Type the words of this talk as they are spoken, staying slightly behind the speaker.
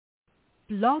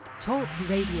Blog Talk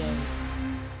Radio.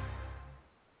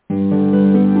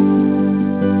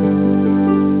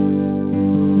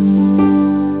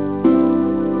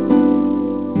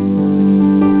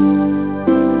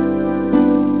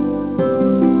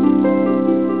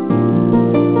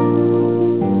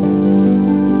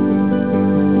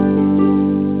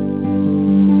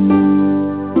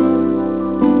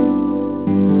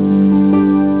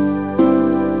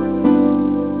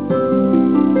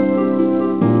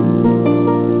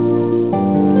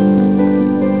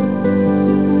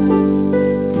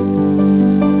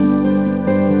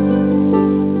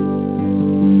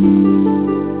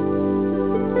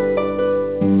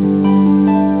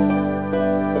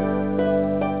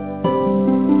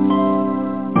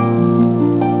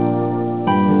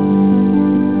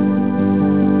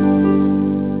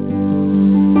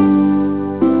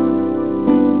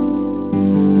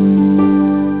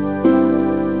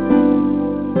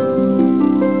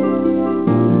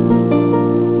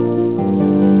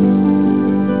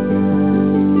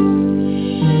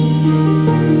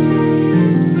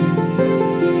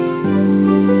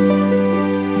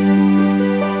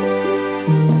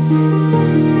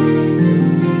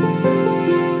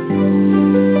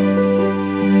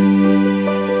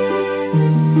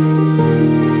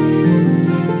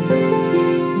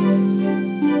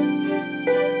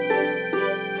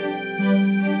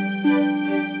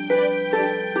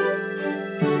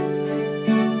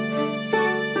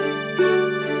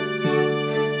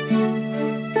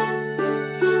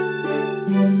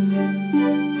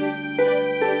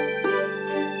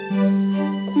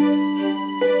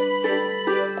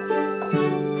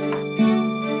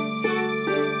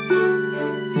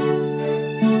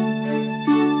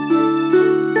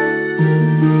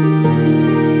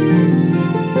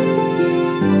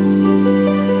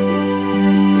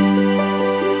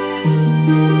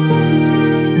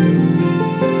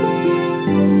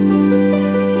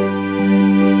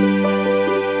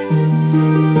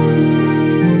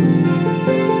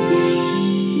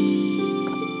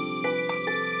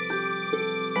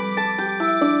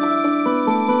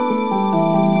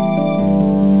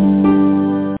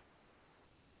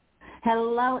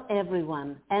 Hello,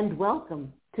 everyone, and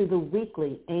welcome to the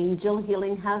weekly Angel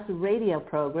Healing House radio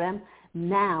program,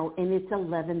 now in its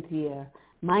 11th year.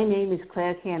 My name is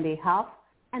Claire Candy Huff,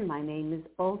 and my name is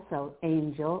also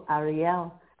Angel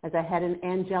Ariel, as I had an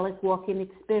angelic walking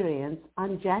experience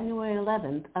on January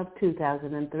 11th of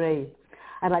 2003.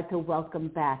 I'd like to welcome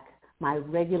back my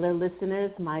regular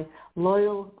listeners, my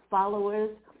loyal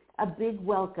followers. A big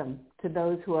welcome to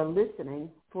those who are listening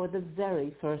for the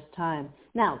very first time.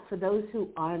 Now, for those who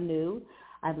are new,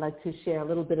 I'd like to share a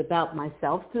little bit about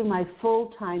myself through my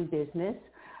full-time business,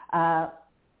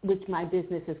 which my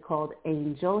business is called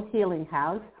Angel Healing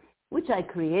House, which I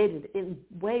created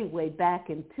way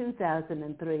back in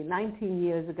 2003, 19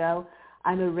 years ago.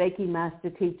 I'm a Reiki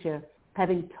master teacher,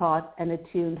 having taught and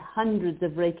attuned hundreds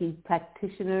of Reiki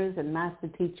practitioners and master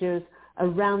teachers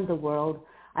around the world.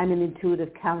 I'm an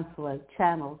intuitive counselor,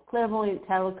 channel, clairvoyant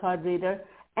tarot card reader,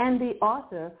 and the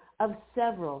author of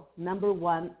several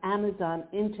 #1 Amazon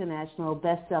International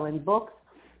best-selling books.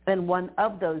 And one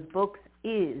of those books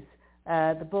is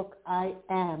the book I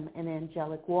Am an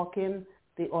Angelic Walk-In,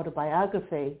 the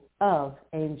autobiography of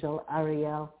Angel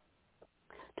Ariel.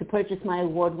 To purchase my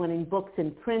award-winning books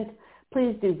in print,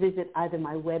 please do visit either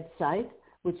my website,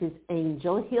 which is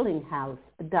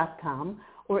angelhealinghouse.com,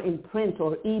 or in print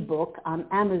or ebook on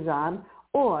Amazon,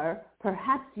 or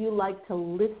perhaps you like to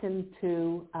listen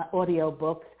to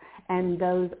audiobooks, and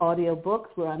those audiobooks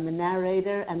where I'm the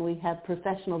narrator and we have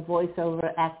professional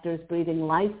voiceover actors breathing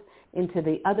life into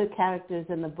the other characters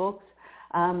in the books.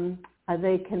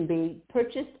 They can be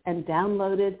purchased and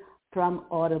downloaded from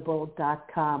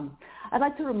audible.com. I'd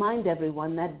like to remind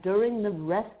everyone that during the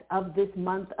rest of this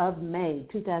month of May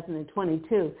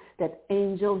 2022, that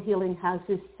Angel Healing House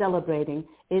is celebrating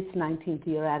its 19th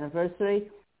year anniversary.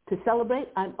 To celebrate,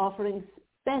 I'm offering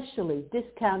specially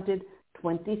discounted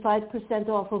 25%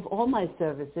 off of all my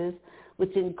services,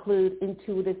 which include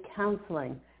intuitive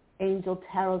counseling, angel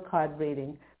tarot card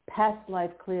reading, past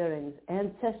life clearings,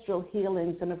 ancestral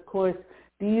healings, and of course,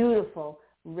 beautiful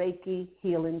Reiki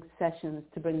healing sessions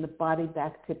to bring the body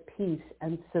back to peace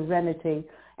and serenity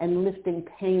and lifting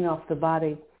pain off the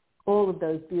body, all of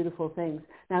those beautiful things.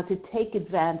 Now, to take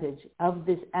advantage of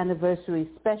this anniversary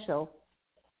special,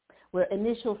 where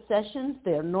initial sessions,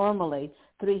 they're normally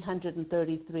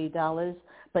 $333,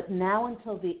 but now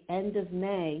until the end of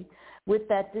May, with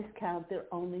that discount, they're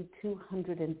only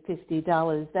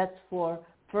 $250. That's for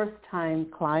first-time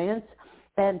clients.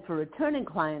 And for returning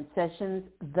client sessions,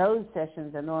 those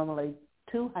sessions are normally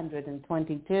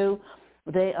 $222.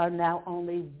 They are now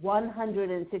only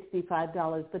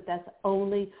 $165, but that's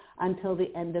only until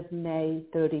the end of May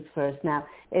 31st. Now,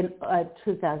 in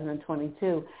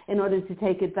 2022, in order to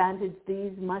take advantage,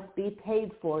 these must be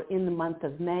paid for in the month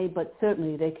of May, but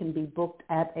certainly they can be booked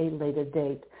at a later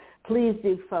date. Please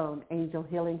do phone Angel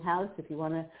Healing House if you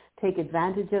want to take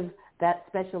advantage of that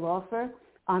special offer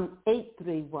on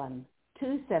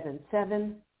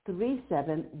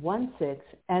 831-277-3716,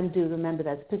 and do remember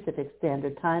that's Pacific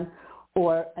Standard Time.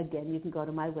 Or, again, you can go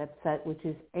to my website, which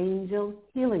is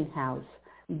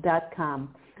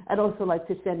angelhealinghouse.com. I'd also like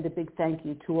to send a big thank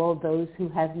you to all those who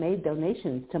have made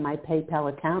donations to my PayPal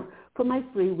account for my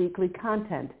free weekly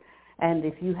content. And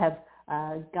if you have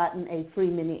gotten a free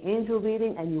mini angel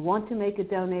reading and you want to make a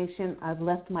donation, I've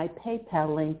left my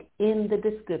PayPal link in the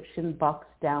description box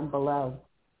down below.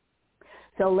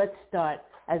 So let's start,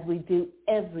 as we do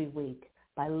every week,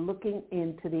 by looking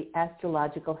into the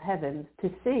astrological heavens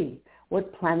to see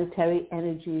what planetary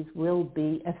energies will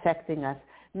be affecting us.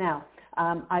 Now,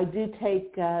 I do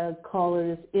take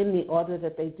callers in the order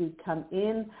that they do come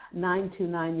in.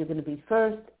 929, you're going to be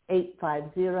first.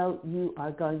 850, you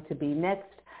are going to be next.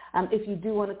 If you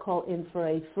do want to call in for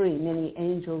a free mini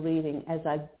angel reading, as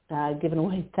I've given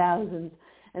away thousands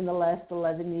in the last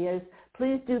 11 years,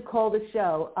 please do call the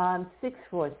show on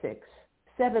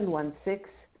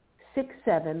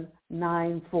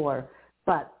 646-716-6794.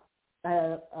 But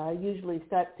I usually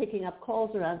start picking up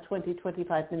calls around 20,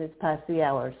 25 minutes past the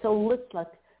hour. So let's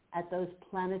look at those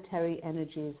planetary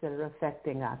energies that are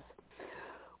affecting us.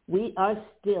 We are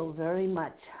still very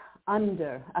much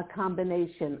under a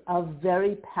combination of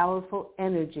very powerful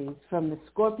energies from the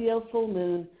Scorpio full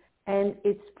moon and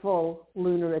its full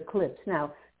lunar eclipse.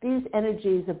 Now, these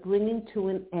energies are bringing to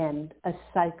an end a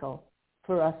cycle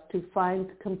for us to find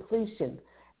completion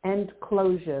and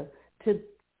closure, to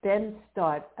then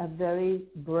start a very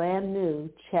brand new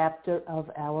chapter of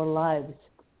our lives.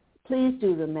 Please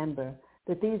do remember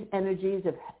that these energies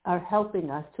are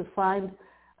helping us to find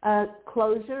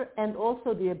closure and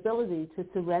also the ability to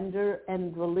surrender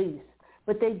and release.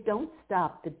 But they don't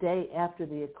stop the day after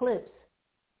the eclipse.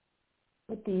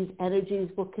 But these energies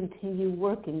will continue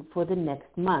working for the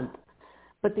next month.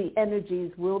 But the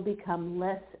energies will become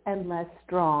less and less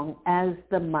strong as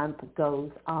the month goes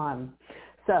on.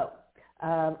 So,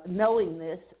 knowing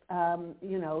this,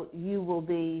 you will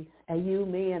be, you,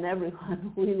 me, and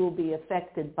everyone, we will be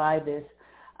affected by this.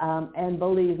 And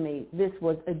believe me, this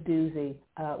was a doozy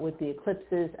with the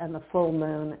eclipses and the full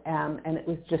moon, and it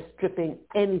was just stripping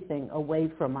anything away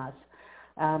from us.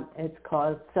 It's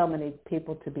caused so many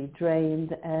people to be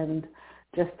drained and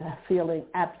just feeling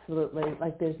absolutely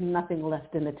like there's nothing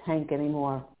left in the tank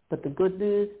anymore. But the good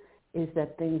news is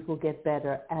that things will get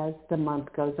better as the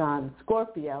month goes on.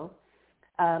 Scorpio,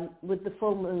 with the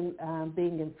full moon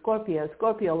being in Scorpio,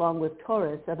 Scorpio along with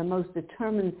Taurus are the most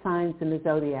determined signs in the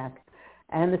zodiac.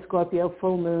 And the Scorpio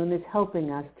full moon is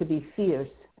helping us to be fierce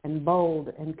and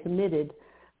bold and committed,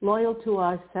 loyal to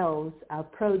ourselves, our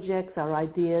projects, our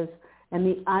ideas, and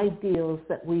the ideals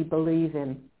that we believe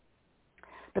in.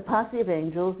 The Posse of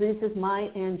Angels, this is my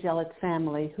angelic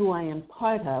family, who I am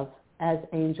part of as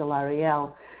Angel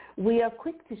Ariel. We are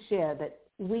quick to share that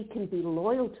we can be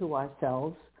loyal to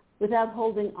ourselves without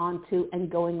holding on to and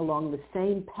going along the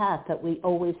same path that we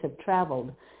always have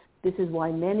traveled. This is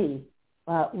why many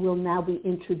will now be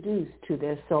introduced to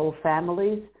their soul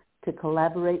families to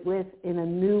collaborate with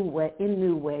in new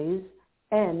ways,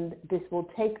 and this will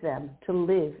take them to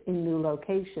live in new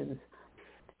locations.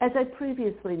 As I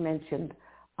previously mentioned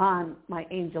on my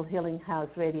Angel Healing House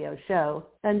radio show,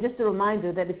 and just a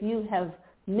reminder that if you have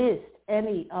missed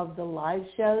any of the live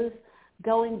shows,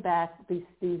 going back these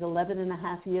 11 and a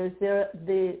half years,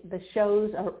 the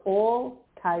shows are all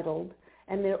titled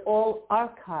and they're all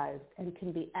archived and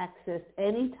can be accessed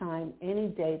anytime, any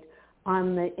date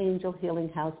on the Angel Healing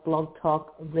House Blog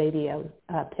Talk radio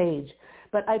page.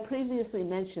 But I previously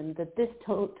mentioned that this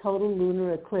total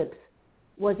lunar eclipse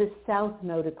was a south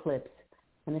node eclipse.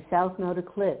 And a south node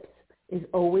eclipse is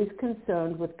always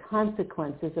concerned with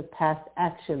consequences of past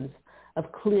actions,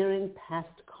 of clearing past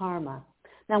karma.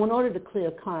 Now, in order to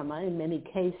clear karma, in many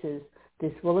cases,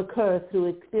 this will occur through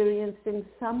experiencing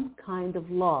some kind of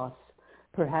loss,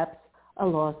 perhaps a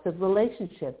loss of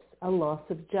relationships, a loss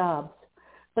of jobs.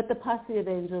 But the Posse of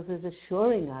Angels is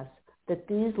assuring us that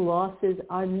these losses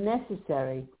are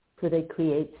necessary, for they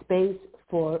create space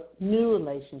for new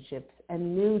relationships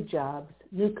and new jobs,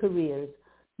 new careers,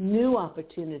 new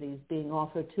opportunities being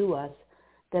offered to us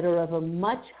that are of a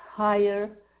much higher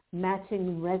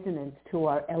matching resonance to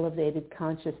our elevated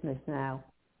consciousness now.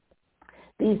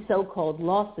 These so-called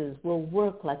losses will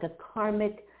work like a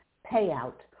karmic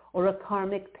payout or a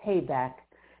karmic payback.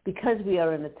 Because we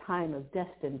are in a time of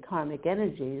destined karmic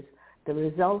energies, the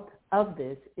result of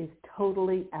this is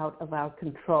totally out of our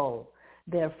control.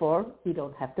 Therefore, we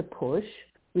don't have to push,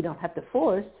 we don't have to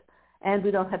force, and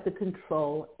we don't have to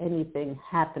control anything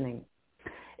happening.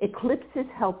 Eclipses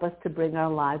help us to bring our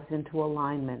lives into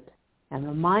alignment and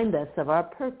remind us of our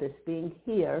purpose being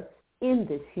here in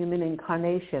this human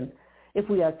incarnation. If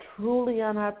we are truly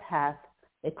on our path,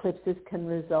 eclipses can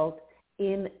result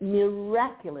in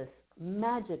miraculous,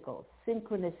 magical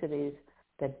synchronicities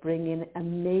that bring in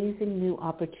amazing new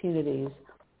opportunities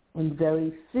and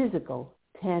very physical,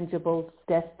 tangible,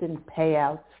 destined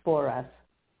payouts for us.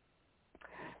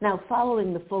 Now,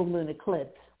 following the full moon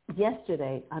eclipse,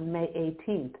 yesterday on May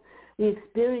 18th, we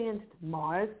experienced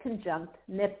Mars conjunct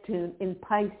Neptune in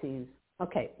Pisces.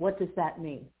 Okay, what does that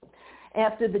mean?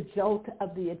 After the jolt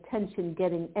of the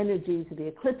attention-getting energies of the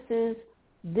eclipses,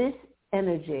 this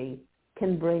energy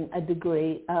can bring a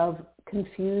degree of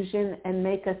confusion and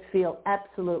make us feel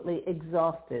absolutely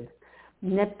exhausted.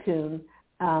 Neptune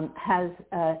has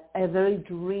a very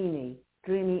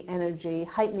dreamy energy,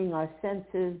 heightening our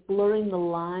senses, blurring the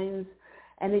lines,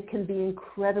 and it can be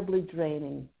incredibly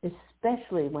draining,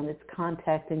 especially when it's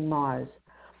contacting Mars.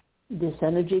 This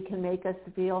energy can make us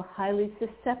feel highly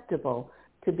susceptible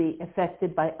to be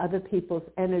affected by other people's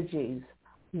energies,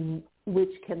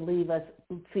 which can leave us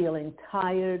feeling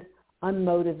tired,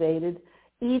 unmotivated,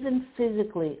 even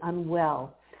physically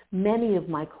unwell. Many of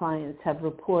my clients have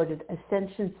reported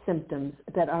ascension symptoms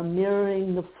that are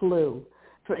mirroring the flu.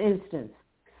 For instance,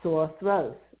 sore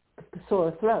throats,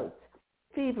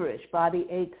 feverish body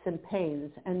aches and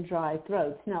pains, and dry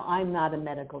throats. Now, I'm not a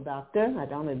medical doctor. I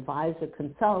don't advise or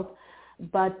consult,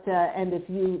 but and if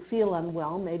you feel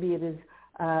unwell, maybe it is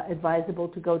advisable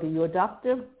to go to your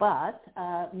doctor, but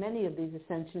many of these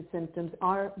ascension symptoms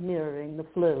are mirroring the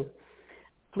flu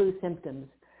symptoms.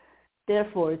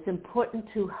 Therefore, it's important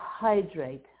to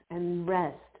hydrate and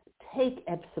rest, take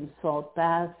Epsom salt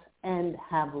baths, and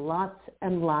have lots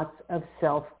and lots of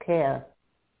self-care.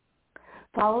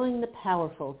 Following the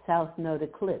powerful South Node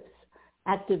eclipse,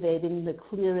 activating the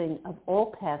clearing of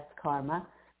all past karma,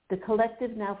 the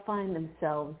collective now find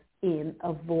themselves in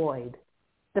a void.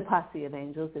 The posse of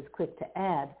angels is quick to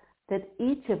add that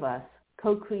each of us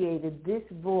co-created this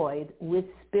void with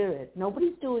spirit.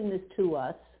 Nobody's doing this to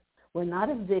us. We're not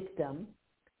a victim.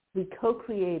 We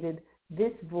co-created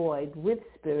this void with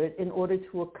spirit in order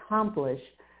to accomplish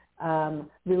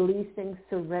releasing,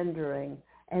 surrendering,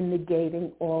 and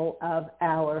negating all of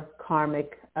our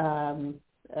karmic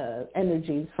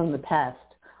energies from the past,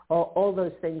 all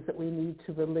those things that we need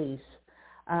to release.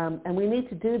 And we need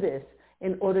to do this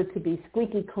in order to be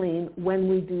squeaky clean when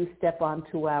we do step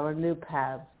onto our new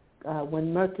paths.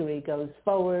 When Mercury goes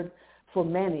forward for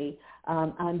many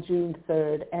on June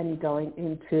 3rd and going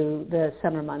into the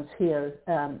summer months here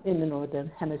in the Northern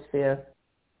Hemisphere.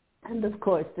 And of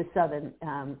course, the southern,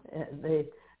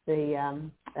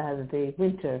 the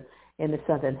winter in the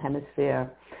Southern Hemisphere.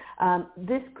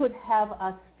 This could have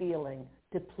us feeling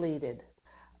depleted,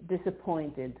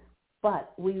 disappointed,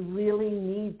 but we really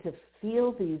need to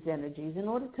feel these energies in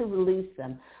order to release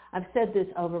them. I've said this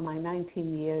over my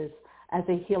 19 years as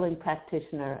a healing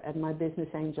practitioner at my Business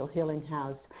Angel Healing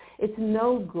House. It's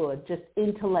no good just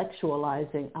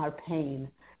intellectualizing our pain.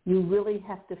 You really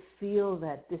have to feel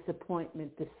that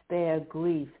disappointment, despair,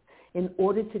 grief in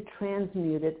order to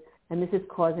transmute it, and this is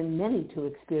causing many to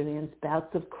experience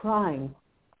bouts of crying,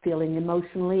 feeling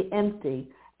emotionally empty,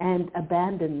 and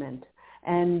abandonment.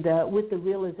 And with the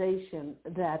realization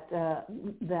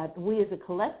that we as a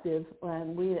collective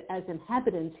and we as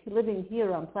inhabitants living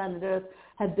here on planet Earth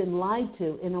have been lied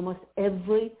to in almost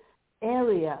every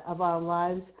area of our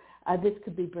lives, this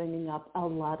could be bringing up a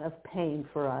lot of pain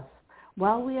for us.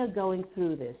 While we are going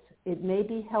through this, it may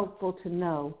be helpful to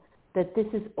know that this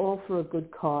is all for a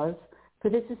good cause, for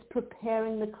this is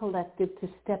preparing the collective to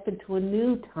step into a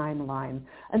new timeline,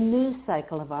 a new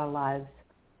cycle of our lives.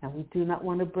 And we do not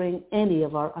want to bring any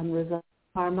of our unresolved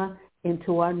karma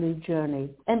into our new journey.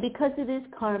 And because it is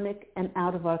karmic and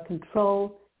out of our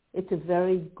control, it's a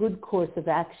very good course of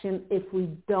action if we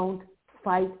don't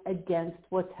fight against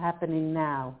what's happening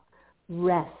now.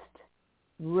 Rest.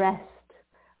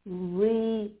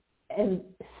 And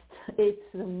it's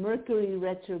the Mercury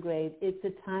retrograde. It's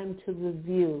a time to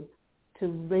review, to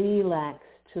relax,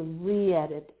 to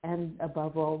re-edit, and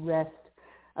above all, rest.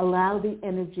 Allow the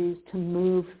energies to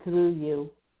move through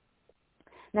you.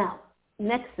 Now,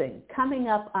 next thing, coming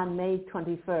up on May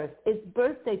 21st, it's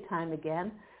birthday time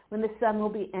again. when the sun will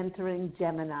be entering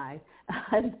Gemini.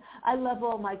 And I love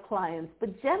all my clients,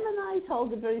 but Geminis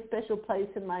hold a very special place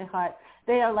in my heart.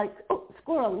 They are like, oh,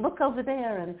 squirrel, look over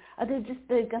there. And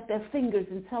they've got their fingers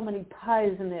in so many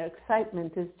pies, and their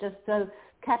excitement is just so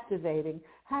captivating.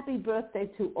 Happy birthday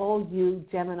to all you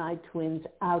Gemini twins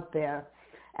out there.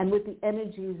 And with the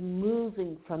energies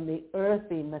moving from the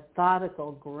earthy,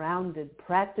 methodical, grounded,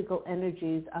 practical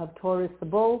energies of Taurus the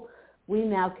bull, we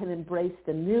now can embrace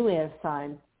the new air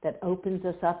sign that opens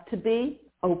us up to be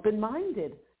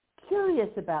open-minded, curious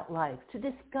about life, to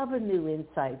discover new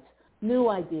insights, new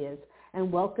ideas,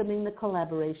 and welcoming the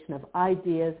collaboration of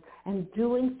ideas and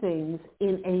doing things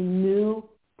in a new,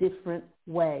 different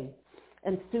way.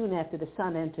 And soon after the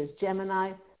sun enters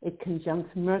Gemini, it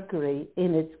conjuncts Mercury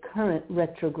in its current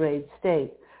retrograde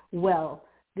state. Well,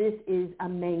 this is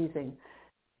amazing.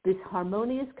 This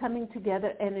harmonious coming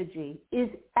together energy is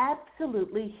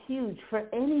absolutely huge for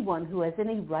anyone who has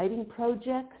any writing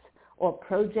projects or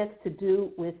projects to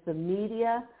do with the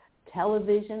media,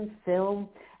 television, film,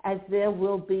 as there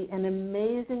will be an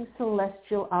amazing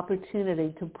celestial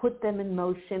opportunity to put them in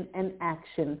motion and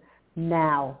action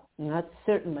now. And that's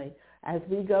certainly as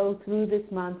we go through this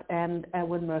month and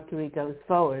when Mercury goes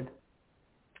forward.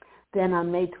 Then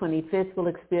on May 25th, we'll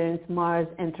experience Mars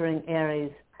entering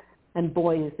Aries. And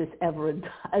boy, is this ever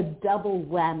a double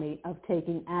whammy of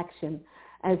taking action,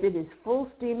 as it is full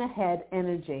steam ahead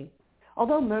energy.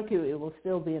 Although Mercury will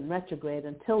still be in retrograde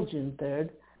until June 3rd,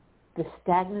 the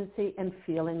stagnancy and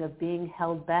feeling of being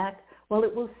held back, well,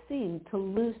 it will seem to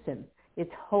loosen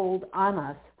its hold on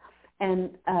us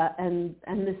and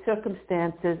the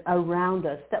circumstances around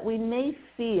us that we may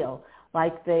feel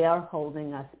like they are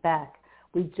holding us back.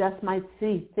 We just might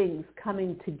see things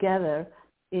coming together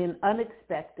in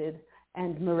unexpected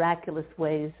and miraculous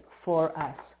ways for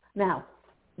us. Now,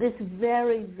 this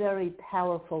very, very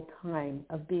powerful time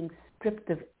of being stripped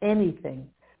of anything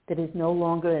that is no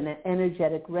longer in an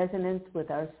energetic resonance with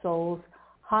our soul's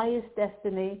highest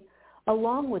destiny,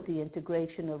 along with the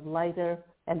integration of lighter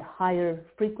and higher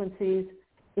frequencies,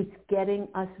 it's getting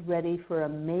us ready for a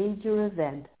major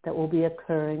event that will be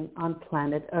occurring on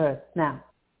planet Earth. Now,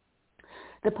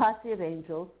 the posse of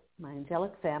angels, my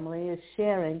angelic family, is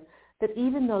sharing that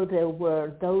even though there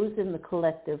were those in the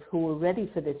collective who were ready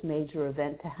for this major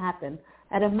event to happen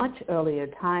at a much earlier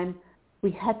time,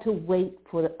 we had to wait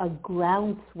for a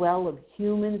groundswell of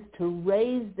humans to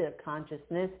raise their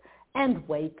consciousness and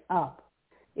wake up.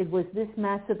 It was this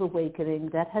massive awakening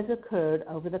that has occurred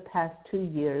over the past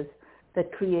 2 years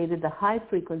that created the high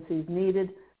frequencies needed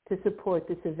to support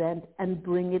this event and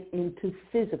bring it into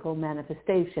physical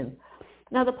manifestation.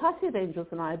 Now, the posse of angels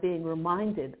and I are being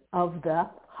reminded of the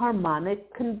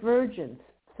harmonic convergence.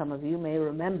 Some of you may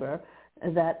remember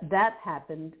that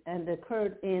happened and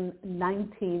occurred in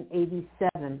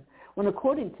 1987, when,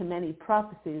 according to many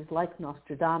prophecies like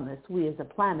Nostradamus, we as a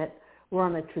planet were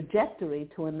on a trajectory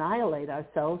to annihilate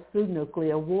ourselves through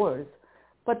nuclear wars.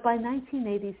 But by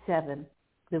 1987,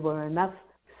 there were enough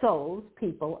souls,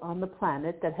 people on the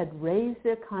planet that had raised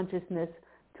their consciousness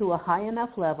to a high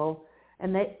enough level,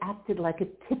 and they acted like a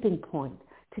tipping point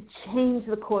to change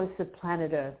the course of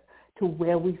planet Earth to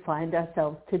where we find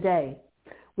ourselves today.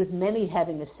 With many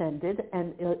having ascended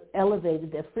and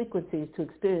elevated their frequencies to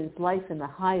experience life in the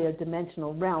higher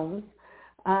dimensional realms,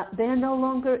 they are no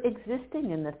longer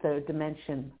existing in the third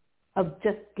dimension of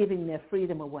just giving their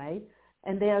freedom away,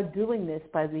 and they are doing this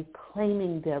by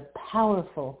reclaiming their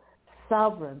powerful,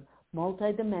 sovereign,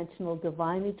 multidimensional,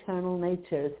 divine, eternal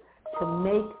natures to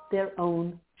make their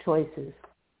own choices.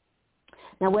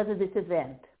 Now, whether this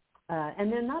event,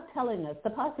 and they're not telling us, the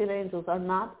posse of angels are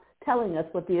not telling us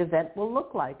what the event will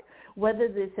look like, whether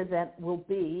this event will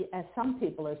be, as some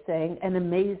people are saying, an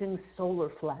amazing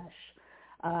solar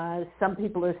flash. Some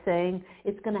people are saying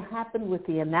it's going to happen with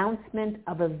the announcement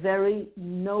of a very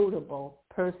notable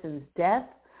person's death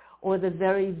or the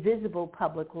very visible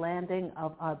public landing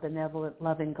of our benevolent,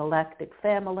 loving galactic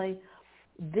family.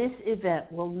 This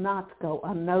event will not go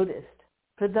unnoticed.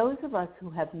 For those of us who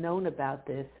have known about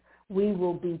this, we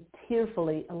will be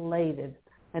tearfully elated,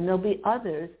 and there'll be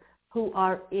others who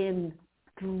are in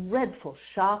dreadful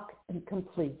shock and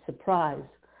complete surprise.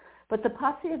 But the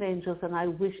posse of angels and I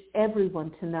wish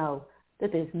everyone to know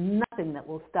that there's nothing that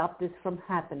will stop this from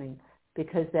happening,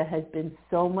 because there has been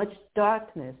so much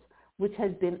darkness which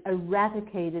has been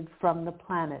eradicated from the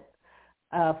planet.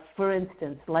 For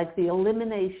instance, like the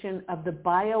elimination of the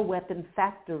bioweapon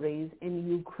factories in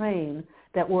Ukraine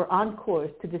that were on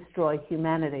course to destroy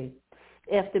humanity.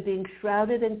 After being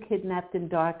shrouded and kidnapped in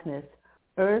darkness,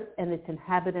 Earth and its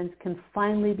inhabitants can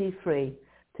finally be free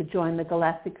to join the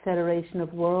Galactic Federation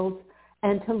of Worlds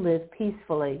and to live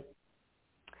peacefully.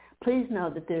 Please know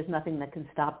that there's nothing that can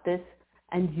stop this,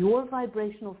 and your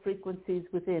vibrational frequencies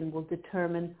within will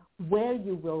determine where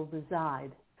you will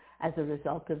reside. As a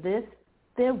result of this,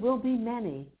 there will be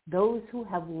many, those who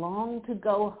have longed to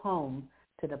go home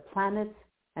to the planets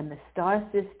and the star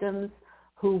systems,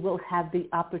 who will have the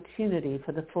opportunity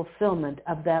for the fulfillment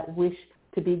of that wish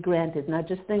to be granted. Now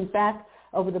just think back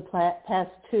over the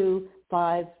past 2,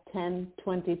 5, 10,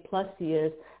 20 plus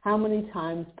years, how many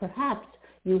times perhaps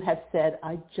you have said,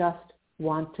 I just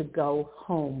want to go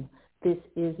home. This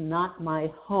is not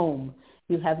my home.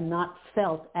 You have not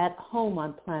felt at home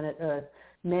on planet Earth.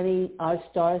 Many are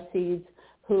starseeds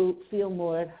who feel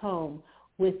more at home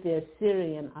with their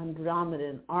Sirian,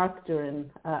 Andromedan, Arcturian,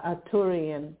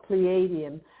 Arcturian,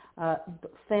 Pleiadian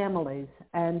families,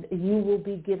 and you will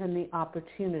be given the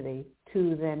opportunity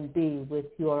to then be with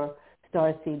your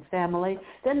starseed family.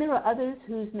 Then there are others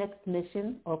whose next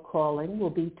mission or calling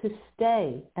will be to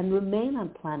stay and remain on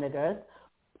planet Earth,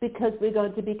 because we're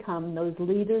going to become those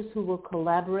leaders who will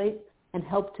collaborate and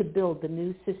help to build the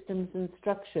new systems and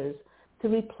structures to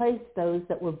replace those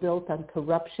that were built on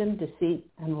corruption, deceit,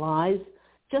 and lies,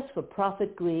 just for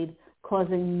profit, greed,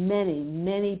 causing many,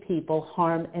 many people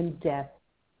harm and death.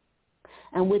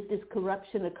 And with this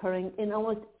corruption occurring in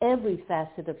almost every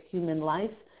facet of human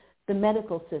life, the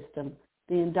medical system,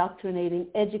 the indoctrinating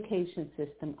education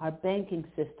system, our banking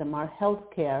system, our health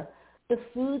care, the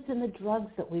foods and the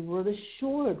drugs that we were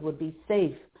assured would be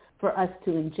safe for us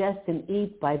to ingest and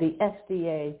eat by the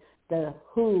FDA, the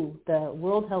WHO, the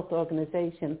World Health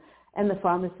Organization, and the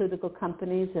pharmaceutical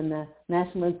companies and the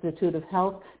National Institute of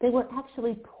Health, they were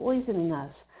actually poisoning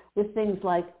us with things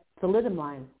like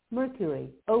thalidomide, mercury,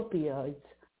 opioids,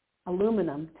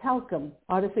 aluminum, talcum,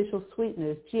 artificial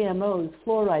sweeteners, GMOs,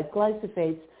 fluoride,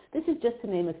 glyphosates. This is just to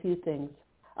name a few things.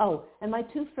 Oh, and my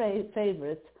two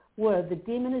favorites were the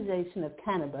demonization of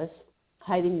cannabis,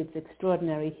 hiding its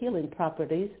extraordinary healing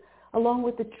properties, along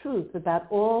with the truth about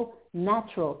all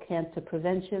natural cancer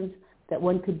preventions that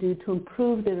one could do to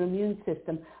improve their immune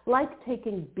system, like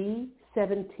taking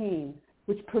B17,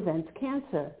 which prevents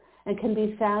cancer and can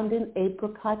be found in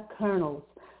apricot kernels.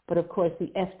 But of course,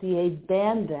 the FDA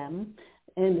banned them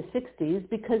in the 60s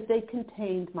because they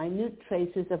contained minute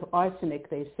traces of arsenic,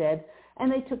 they said,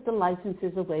 and they took the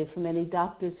licenses away from any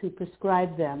doctors who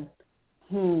prescribed them.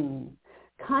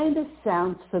 Kind of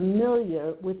sounds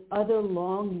familiar with other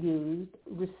long-used,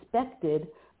 respected,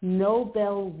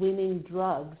 Nobel-winning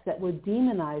drugs that were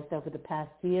demonized over the past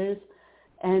years,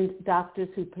 and doctors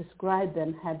who prescribed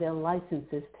them had their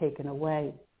licenses taken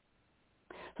away.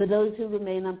 For those who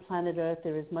remain on planet Earth,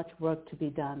 there is much work to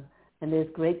be done, and there's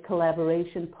great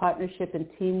collaboration, partnership, and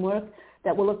teamwork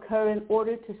that will occur in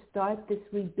order to start this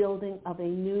rebuilding of a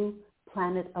new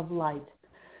planet of light.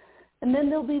 And then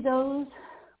there'll be those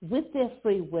with their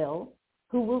free will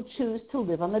who will choose to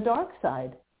live on the dark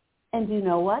side. And you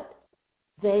know what?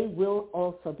 They will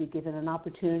also be given an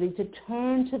opportunity to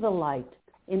turn to the light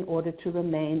in order to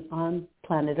remain on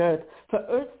planet Earth. For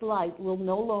Earth's light will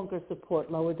no longer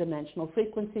support lower dimensional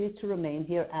frequencies to remain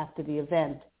here after the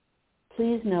event.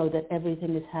 Please know that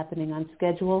everything is happening on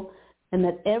schedule and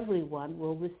that everyone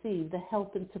will receive the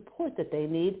help and support that they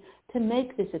need to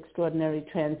make this extraordinary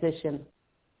transition.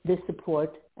 This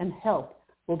support and help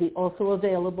will be also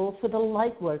available for the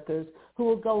light workers who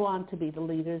will go on to be the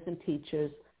leaders and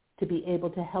teachers to be able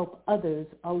to help others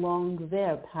along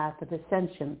their path of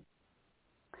ascension.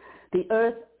 The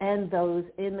Earth and those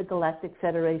in the Galactic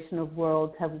Federation of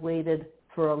Worlds have waited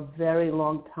for a very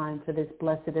long time for this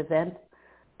blessed event.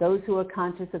 Those who are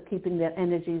conscious of keeping their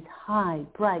energies high,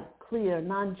 bright, clear,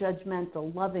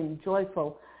 non-judgmental, loving,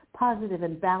 joyful, positive,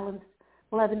 and balanced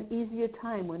will have an easier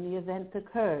time when the event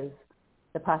occurs.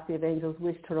 The Posse of Angels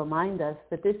wish to remind us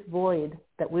that this void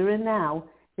that we're in now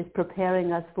is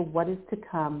preparing us for what is to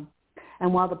come.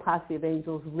 And while the Posse of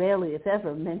Angels rarely, if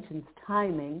ever, mentions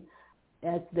timing,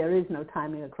 as there is no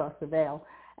timing across the veil,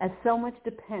 as so much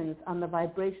depends on the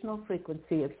vibrational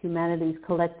frequency of humanity's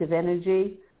collective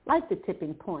energy, like the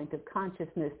tipping point of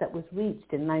consciousness that was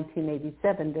reached in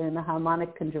 1987 during the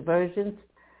harmonic convergence,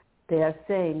 they are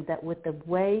saying that with the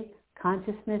way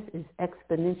consciousness is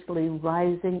exponentially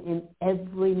rising in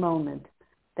every moment,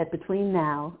 that between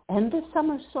now and the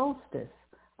summer solstice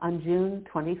on June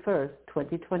 21st,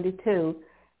 2022,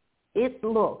 it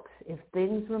looks, if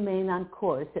things remain on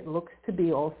course, it looks to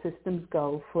be all systems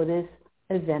go for this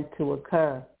event to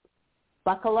occur.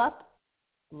 Buckle up,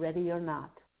 ready or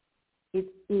not. It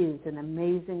is an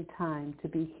amazing time to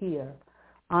be here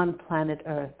on planet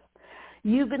Earth.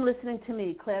 You've been listening to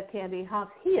me, Claire Candy Hough,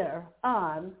 here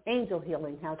on Angel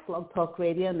Healing House Blog Talk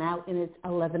Radio, now in its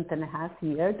 11th and a half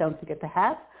year. Don't forget the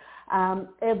half.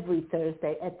 every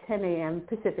Thursday at 10 a.m.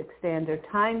 Pacific Standard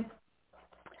Time.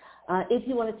 If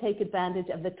you want to take advantage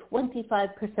of the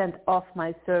 25% off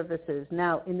my services,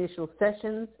 now initial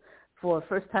sessions for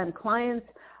first-time clients,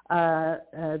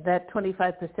 that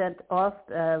 25% off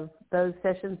those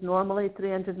sessions, normally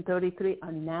 $333,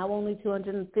 are now only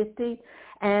 $250.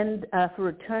 And for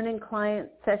returning client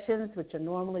sessions, which are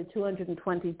normally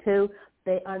 $222,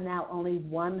 they are now only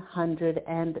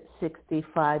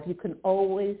 $165. You can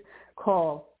always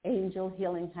call Angel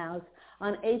Healing House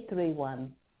on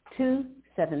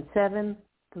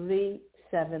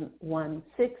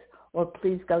 831-277-3716, or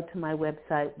please go to my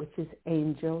website, which is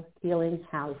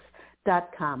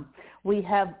angelhealinghouse.com. We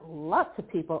have lots of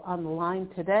people on the line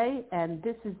today, and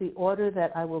this is the order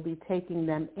that I will be taking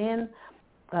them in.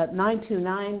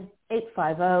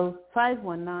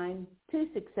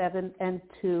 929-850-519-267 and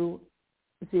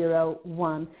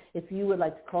 201. If you would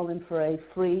like to call in for a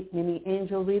free mini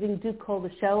angel reading, do call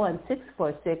the show on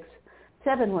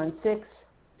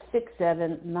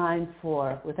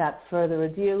 646-716-6794. Without further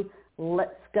ado,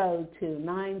 let's go to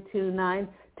 929.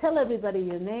 Tell everybody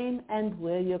your name and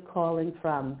where you're calling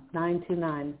from.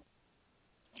 929.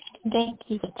 Thank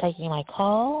you for taking my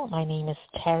call. My name is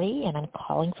Terry, and I'm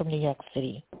calling from New York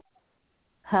City.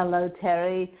 Hello,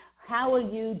 Terry. How are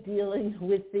you dealing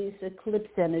with this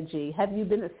eclipse energy? Have you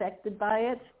been affected by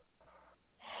it?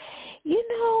 You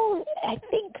know, I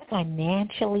think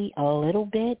financially a little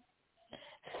bit.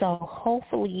 So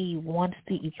hopefully once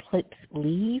the eclipse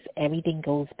leaves, everything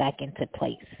goes back into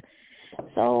place.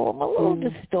 So I'm a little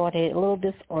distorted, a little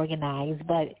disorganized,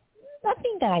 but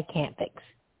nothing that I can't fix.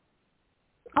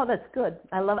 Oh, that's good.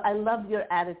 I love your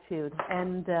attitude.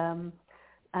 And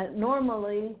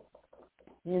normally,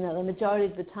 you know, the majority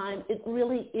of the time, it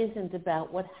really isn't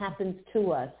about what happens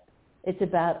to us. It's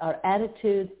about our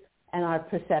attitude and our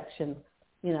perception.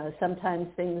 You know,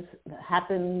 sometimes things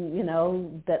happen, you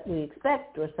know, that we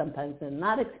expect, or sometimes they're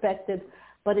not expected.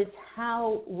 But it's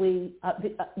how we,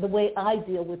 the way I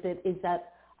deal with it is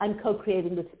that I'm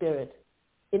co-creating with spirit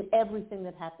in everything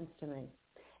that happens to me.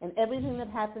 And everything that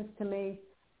happens to me,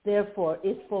 therefore,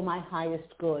 is for my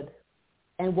highest good.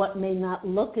 And what may not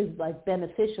look as like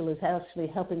beneficial is actually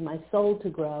helping my soul to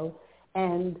grow.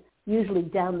 And usually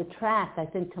down the track, I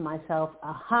think to myself,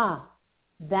 aha,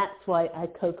 that's why I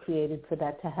co-created for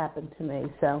that to happen to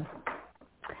me. So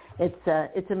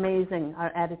it's amazing.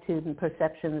 Our attitude and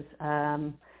perceptions,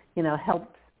 you know,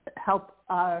 help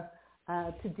our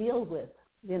to deal with,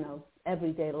 you know,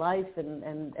 everyday life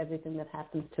and everything that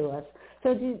happens to us.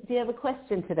 So do you have a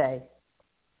question today?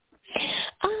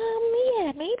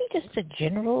 Yeah, maybe just a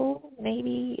general,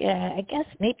 maybe, I guess,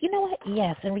 maybe, you know what?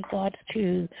 Yes, in regards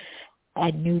to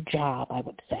a new job, I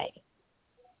would say.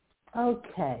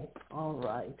 Okay, all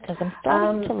right. Because I'm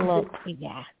starting to look,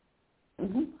 yeah.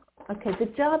 Mm-hmm. Okay, the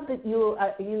job that you're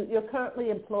currently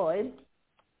employed.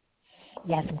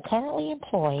 Yes, I'm currently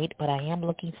employed, but I am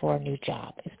looking for a new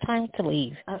job. It's time to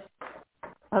leave.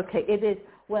 Okay, it is.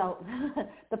 Well,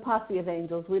 the posse of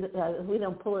angels, we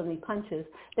don't pull any punches.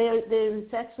 They're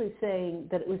actually saying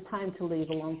that it was time to leave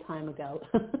a long time ago.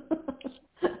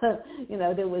 You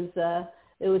know, there was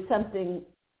something,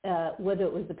 whether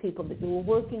it was the people that you were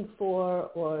working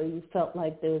for, or you felt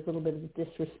like there was a little bit of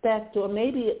disrespect, or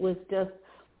maybe it was just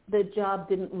the job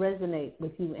didn't resonate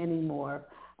with you anymore.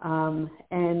 And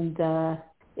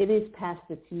it is past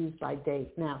its use-by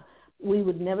date. Now, we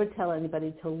would never tell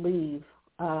anybody to leave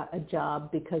a job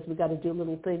because we got to do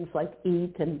little things like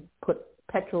eat and put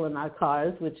petrol in our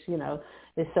cars, which, you know,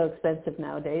 is so expensive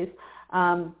nowadays.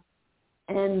 You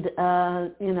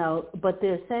know, but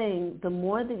they're saying the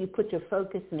more that you put your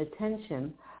focus and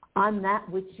attention on that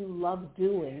which you love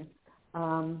doing,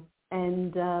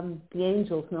 and the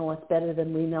angels know us better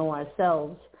than we know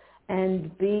ourselves,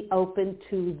 and be open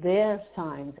to their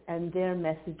signs and their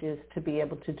messages to be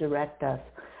able to direct us.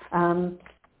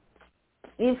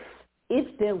 If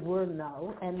there were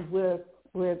no, and we're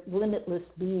limitless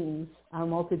beings, our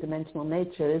multidimensional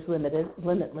nature is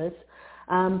limitless.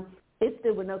 If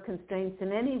there were no constraints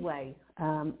in any way,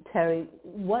 Terry,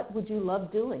 what would you love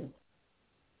doing?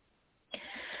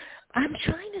 I'm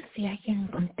trying to see.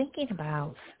 I'm thinking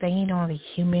about staying on the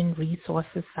human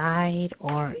resources side,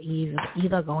 or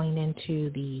either going into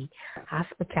the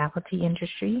hospitality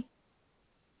industry.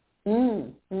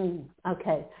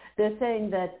 Okay. They're saying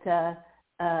that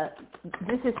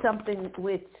this is something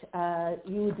which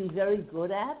you would be very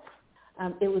good at.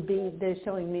 It would be, they're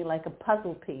showing me like a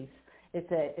puzzle piece.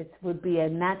 It would be a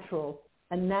natural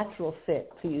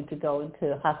fit for you to go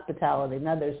into hospitality.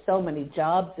 Now, there's so many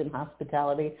jobs in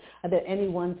hospitality. Are there any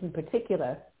ones in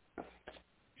particular?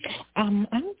 I'm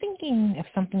thinking of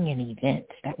something in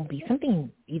events. That would be something,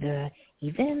 either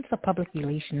events or public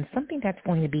relations, something that's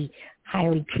going to be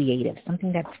highly creative,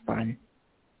 something that's fun.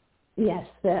 Yes,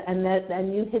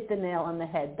 and you hit the nail on the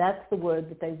head. That's the word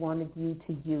that they wanted you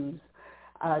to use,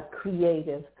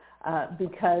 creative,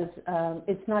 because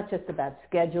it's not just about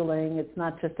scheduling. It's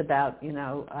not just about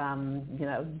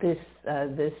this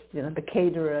the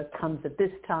caterer comes at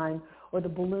this time, or the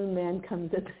balloon man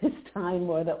comes at this time,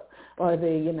 or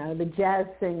the jazz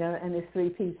singer and his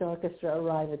three-piece orchestra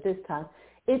arrive at this time.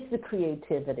 It's the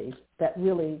creativity that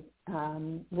really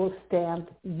will stamp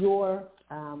your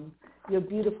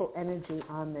beautiful energy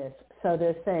on this. So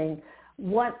they're saying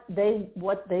what they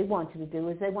want you to do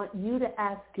is they want you to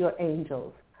ask your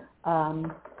angels,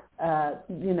 and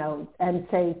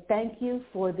say thank you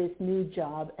for this new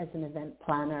job as an event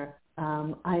planner.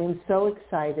 I am so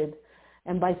excited.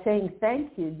 And by saying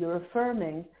thank you, you're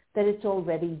affirming that it's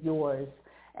already yours.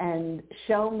 And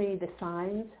show me the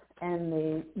signs and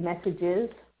the messages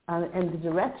and the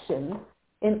direction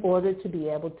in order to be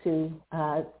able to,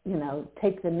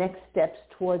 take the next steps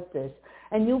towards this.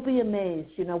 And you'll be amazed,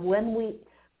 when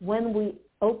we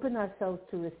open ourselves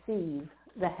to receive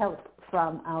the help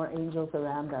from our angels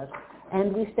around us,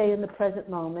 and we stay in the present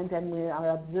moment and we are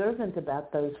observant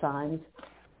about those signs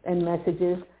and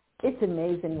messages, it's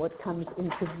amazing what comes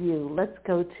into view. Let's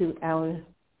go to our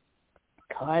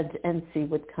cards and see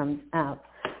what comes out.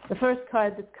 The first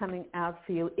card that's coming out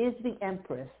for you is the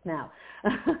Empress. Now,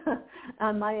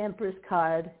 on my Empress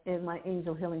card in my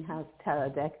Angel Healing House Tarot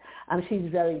deck, she's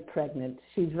very pregnant.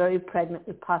 She's very pregnant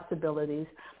with possibilities.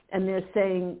 And they're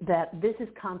saying that this is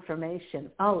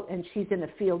confirmation. Oh, and she's in a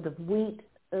field of wheat,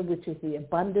 which is the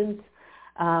abundance.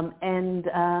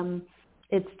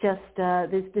 It's just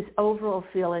there's this overall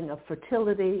feeling of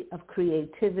fertility, of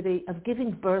creativity, of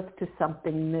giving birth to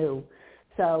something new.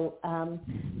 So,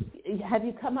 have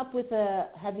you come up with a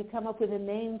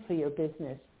name for your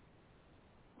business?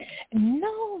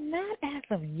 No, not as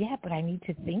of yet, but I need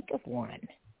to think of one.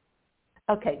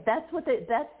 Okay, that's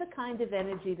the kind of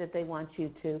energy that they want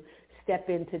you to step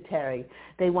into, Terry.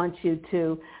 They want you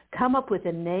to come up with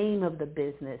a name of the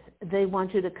business. They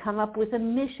want you to come up with a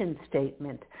mission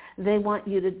statement. They want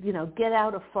you to, get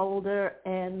out a folder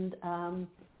and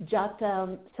jot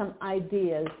down some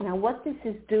ideas. Now, what this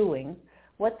is doing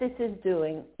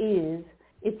is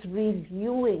it's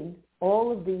reviewing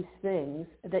all of these things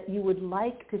that you would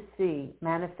like to see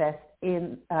manifest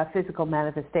in physical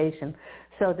manifestation.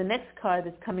 So the next card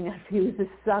that's coming out for you is the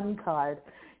Sun card.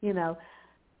 The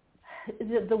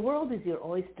world is your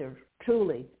oyster,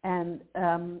 truly. And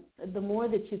the more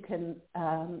that you can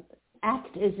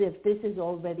act as if this is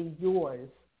already yours,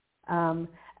 and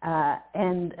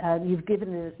you've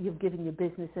given your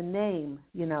business a name,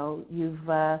 you've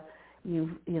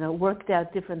worked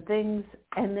out different things,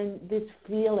 and then this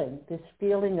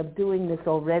feeling of doing this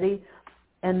already,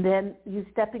 and then you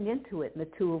stepping into it in the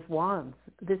Two of Wands.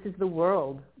 This is the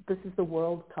world. This is the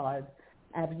World card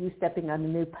of you stepping on a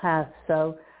new path.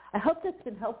 So I hope that's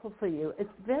been helpful for you.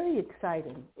 It's very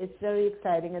exciting.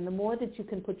 And the more that you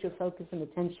can put your focus and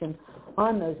attention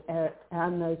on those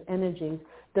energies,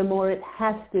 the more it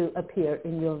has to appear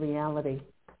in your reality.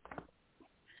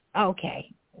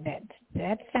 Okay.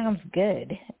 That sounds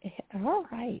good. All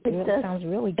right. It sounds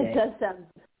really good.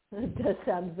 It does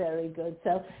sound very good.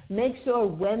 So make sure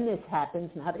when this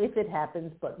happens, not if it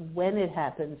happens, but when it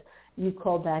happens, you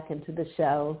call back into the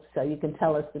show so you can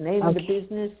tell us the name of the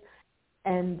business,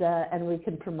 and we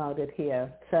can promote it here.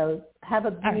 So have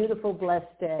a beautiful,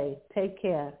 blessed day. Take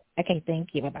care. Okay,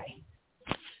 thank you. Bye-bye.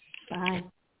 Bye.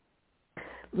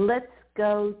 Let's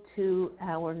go to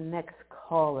our next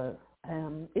caller.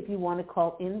 If you want to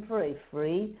call in for a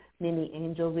free mini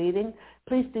angel reading,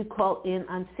 please do call in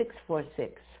on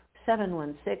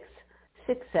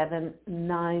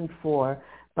 646-716-6794.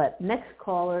 But next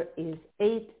caller is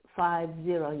 850.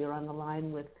 You're on the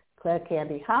line with Claire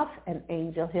Candy Hough and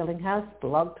Angel Healing House,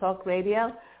 Blog Talk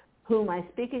Radio. Who am I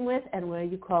speaking with, and where are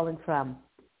you calling from?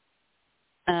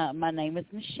 My name is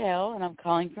Michelle, and I'm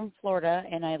calling from Florida,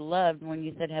 and I loved when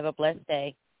you said have a blessed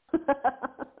day.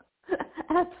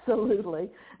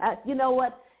 Absolutely. You know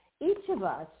what? Each of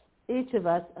us,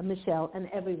 Michelle, and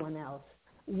everyone else,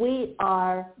 we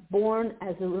are born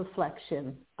as a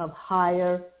reflection of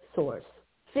higher source.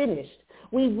 Finished.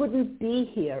 We wouldn't be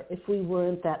here if we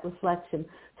weren't that reflection.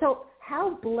 So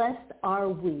how blessed are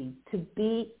we to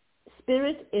be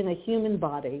spirit in a human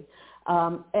body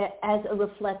as a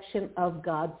reflection of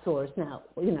God's source? Now,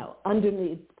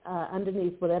 underneath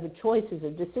whatever choices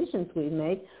or decisions we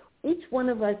make, each one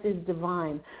of us is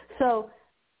divine. So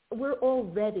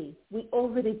we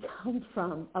already come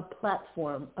from a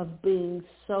platform of being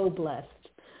so blessed.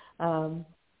 And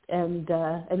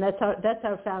that's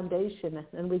our foundation,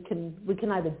 and we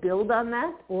can either build on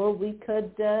that or we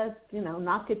could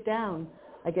knock it down.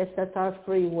 I guess that's our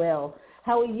free will.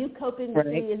 How are you coping with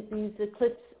these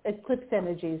eclipse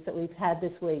energies that we've had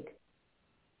this week?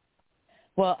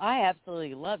 Well, I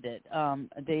absolutely loved it.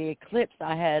 The eclipse,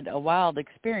 I had a wild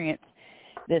experience.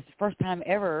 This first time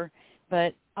ever,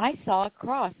 but I saw a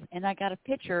cross and I got a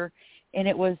picture, and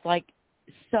it was like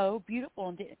so beautiful.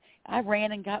 And I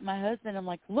ran and got my husband. I'm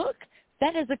like, look,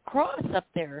 that is a cross up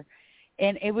there.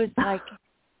 And it was like,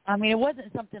 I mean, it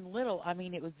wasn't something little. I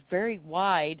mean, it was very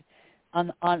wide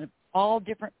on all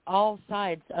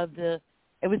sides of it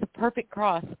was a perfect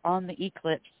cross on the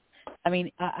eclipse. I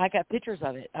mean, I got pictures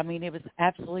of it. I mean, it was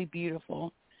absolutely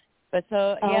beautiful. But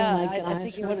so, yeah, I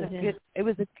think it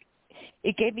was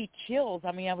it gave me chills.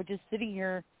 I mean, I was just sitting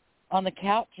here on the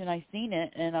couch and I seen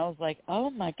it and I was like, oh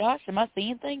my gosh, am I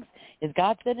seeing things? Is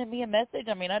God sending me a message?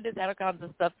 I mean, I just had all kinds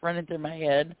of stuff running through my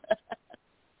head.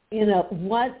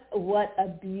 What a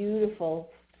beautiful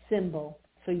symbol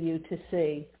for you to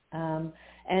see.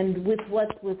 And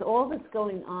with all that's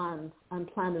going on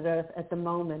planet Earth at the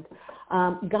moment,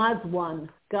 God's won.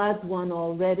 God's won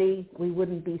already. We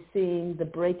wouldn't be seeing the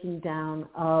breaking down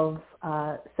of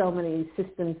so many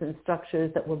systems and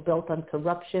structures that were built on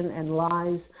corruption and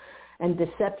lies and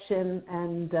deception,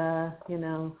 and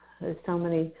there's so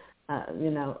many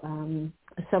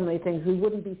things. We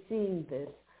wouldn't be seeing this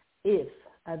if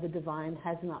the divine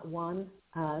has not won.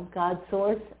 God's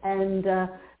source, and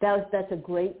that's a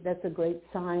great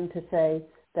sign to say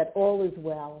that all is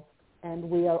well, and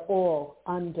we are all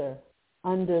under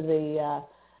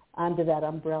that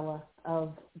umbrella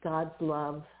of God's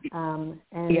love. He's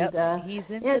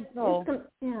in control.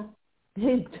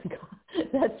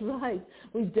 That's right.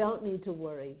 We don't need to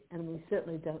worry, and we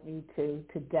certainly don't need to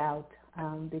doubt,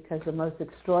 because the most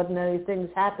extraordinary things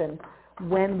happen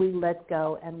when we let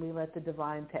go and we let the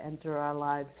divine to enter our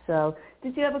lives. So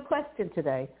did you have a question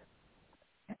today?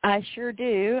 I sure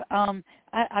do.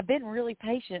 I've been really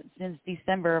patient since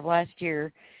December of last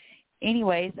year.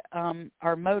 Anyways,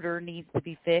 our motor needs to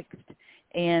be fixed,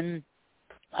 and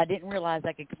I didn't realize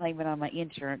I could claim it on my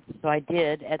insurance, so I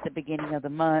did at the beginning of the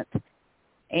month.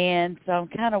 And so I'm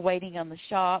kind of waiting on the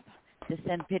shop to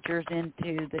send pictures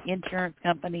into the insurance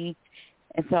company.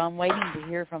 And so I'm waiting to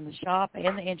hear from the shop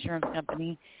and the insurance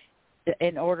company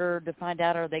in order to find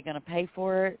out, are they going to pay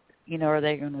for it? Are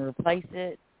they going to replace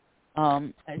it? So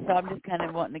I'm just kind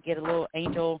of wanting to get a little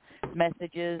angel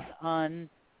messages on,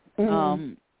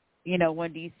 when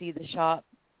do you see the shop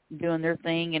doing their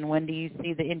thing, and when do you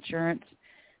see the insurance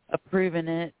approving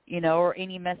it, or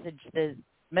any messages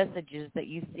that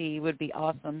you see would be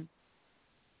awesome.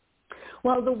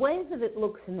 Well, the way that it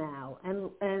looks now, and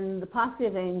the posse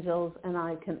of angels and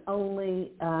I can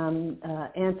only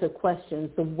answer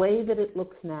questions, the way that it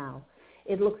looks now,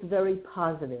 it looks very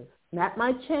positive. That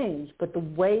might change, but the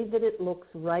way that it looks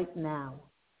right now,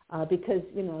 because,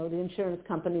 the insurance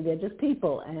company, they're just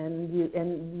people, and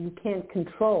you can't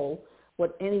control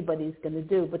what anybody's going to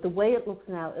do. But the way it looks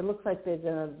now, it looks like they're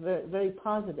going to very, very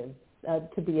positive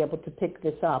to be able to pick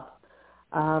this up.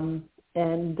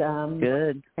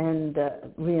 Good. And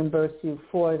reimburse you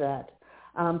for that.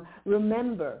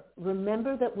 Remember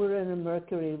that we're in a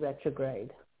Mercury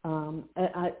retrograde. And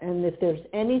if there's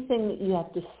anything that you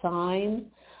have to sign,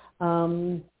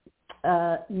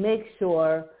 make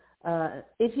sure,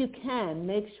 if you can,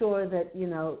 make sure that,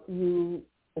 you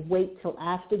wait till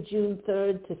after June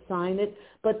 3rd to sign it.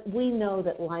 But we know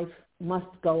that life must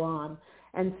go on.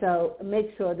 And so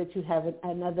make sure that you have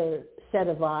another set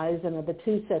of eyes, another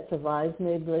two sets of eyes,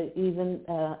 maybe even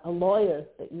a lawyer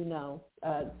that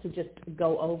to just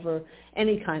go over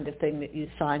any kind of thing that you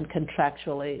sign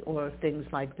contractually or things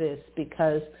like this,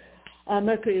 because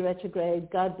Mercury retrograde,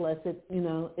 God bless it,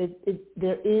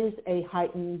 there is a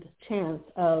heightened chance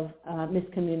of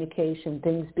miscommunication,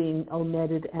 things being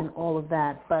omitted and all of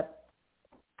that. But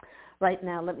right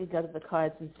now, let me go to the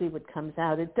cards and see what comes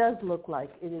out. It does look like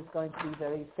it is going to be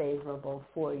very favorable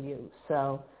for you.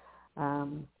 So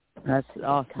that's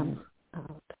awesome.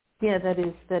 Yeah, that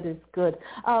is good.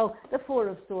 Oh, the Four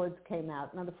of Swords came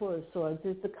out. Now, the Four of Swords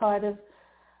is the card of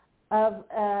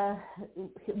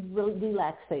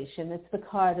relaxation. It's the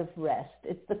card of rest.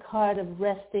 It's the card of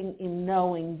resting in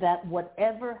knowing that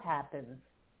whatever happens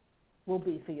will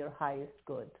be for your highest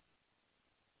good.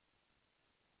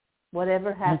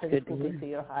 Whatever happens will be for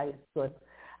your highest good.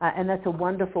 And that's a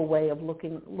wonderful way of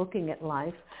looking at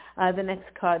life. The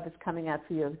next card that's coming out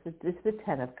for you is the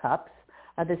Ten of Cups.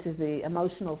 This is the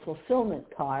emotional fulfillment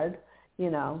card.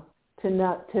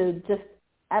 to just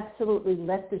absolutely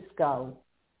let this go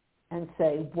and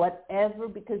say whatever,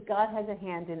 because God has a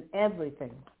hand in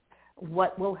everything.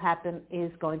 What will happen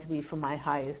is going to be for my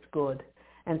highest good.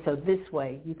 And so this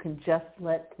way you can just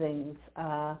let things,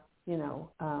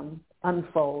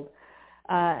 unfold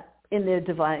in their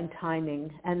divine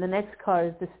timing. And the next card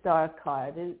is the Star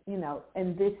card,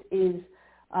 and this is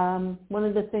one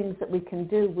of the things that we can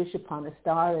do, wish upon a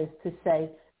star, is to say,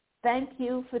 thank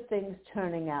you for things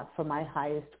turning out for my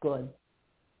highest good.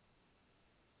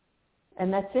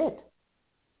 And that's it.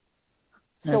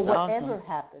 So whatever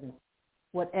happens,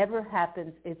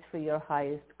 it's for your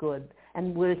highest good.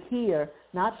 And we're here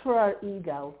not for our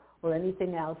ego or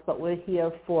anything else, but we're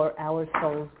here for our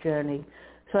soul's journey.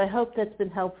 So I hope that's been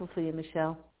helpful for you,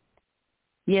 Michelle.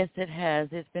 Yes, it has.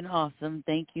 It's been awesome.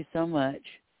 Thank you so much.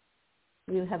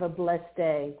 You have a blessed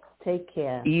day. Take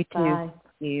care. You too.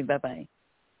 Bye. Bye-bye.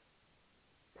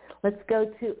 Let's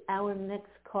go to our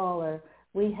next caller.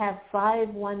 We have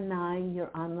 519.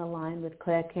 You're on the line with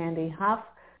Claire Candy Hough.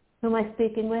 Who am I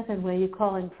speaking with, and where are you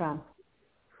calling from?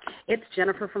 It's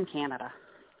Jennifer from Canada.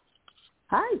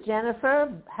 Hi,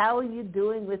 Jennifer. How are you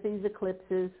doing with these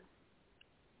eclipses?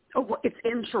 Oh, well, it's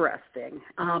interesting.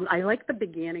 I like the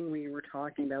beginning when you were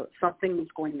talking about something was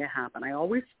going to happen. I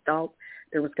always felt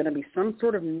there was going to be some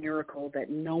sort of miracle that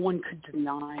no one could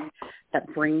deny that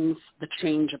brings the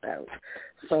change about.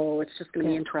 So it's just going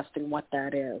to be interesting what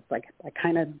that is. Like, I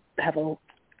kind of have a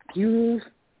few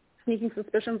sneaking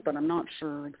suspicions, but I'm not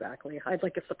sure exactly. I'd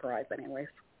like a surprise anyways.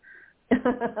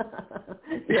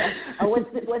 Yeah.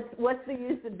 What's the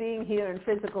use of being here in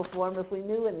physical form if we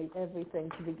knew everything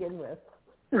to begin with?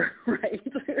 Right.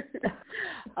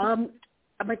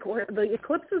 The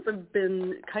eclipses have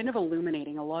been kind of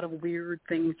illuminating. A lot of weird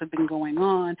things have been going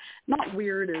on. Not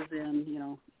weird as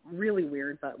in, really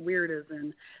weird, but weird as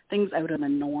in things out of the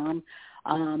norm.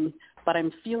 But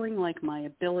I'm feeling like my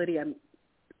ability, I'm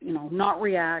not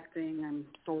reacting. I'm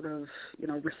sort of,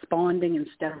 responding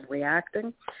instead of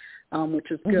reacting,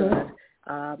 which is good.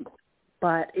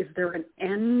 But is there an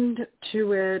end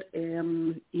to it?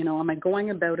 Am I going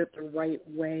about it the right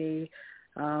way?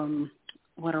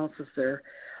 What else is there?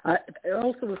 I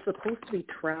also was supposed to be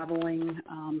traveling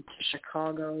to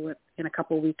Chicago in a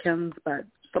couple of weekends, but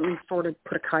something sort of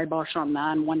put a kibosh on that.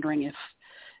 I'm wondering if,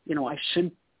 I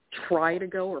should try to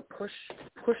go or push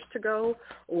to go,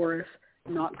 or if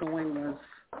not going was,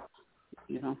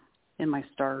 in my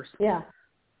stars. Yeah.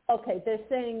 Okay, they're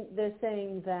saying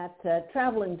that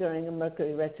traveling during a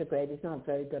Mercury retrograde is not a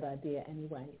very good idea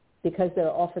anyway, because there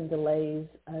are often delays.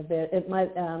 They're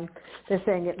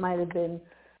saying it might have been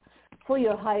for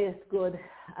your highest good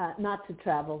not to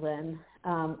travel then,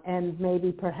 and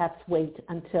maybe perhaps wait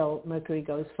until Mercury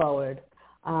goes forward.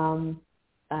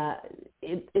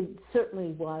 It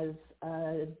certainly was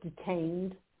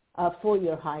detained for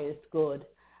your highest good.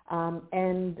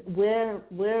 And where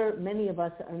many of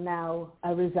us are now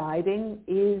residing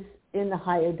is in the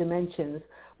higher dimensions,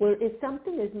 where if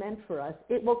something is meant for us,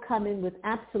 it will come in with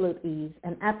absolute ease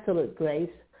and absolute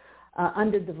grace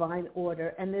under divine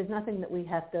order, and there's nothing that we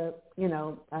have to,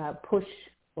 push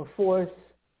or force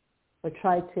or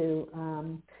try to,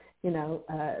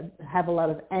 have a lot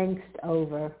of angst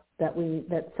over that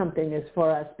something is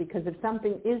for us. Because if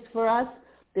something is for us,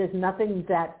 there's nothing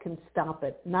that can stop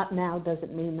it. Not now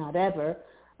doesn't mean not ever,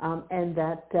 and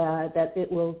that it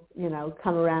will,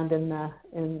 come around in the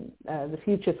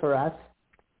future for us.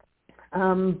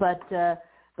 But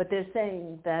they're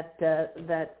saying that the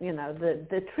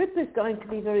trip is going to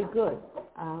be very good.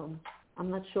 I'm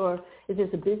not sure. Is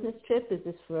this a business trip? Is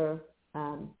this for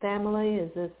family? Is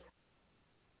this?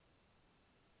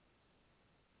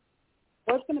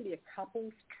 Well, it's going to be a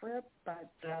couple's trip,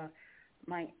 but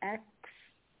my ex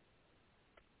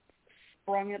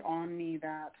sprung it on me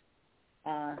that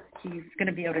he's going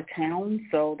to be out of town,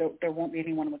 so there won't be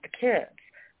anyone with the kids.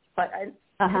 But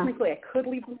technically I could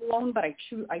leave them alone, but I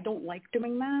don't like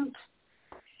doing that.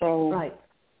 So right.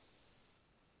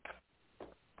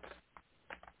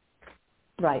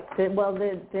 Well,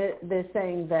 they're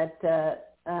saying that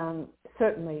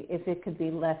certainly if it could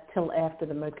be left till after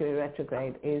the Mercury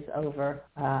retrograde is over.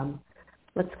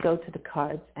 Let's go to the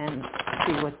cards and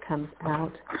see what comes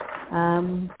out.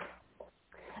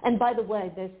 And by the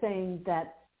way, they're saying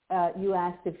that you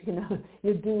asked if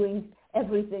you're doing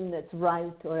everything that's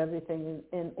right or everything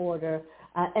in order,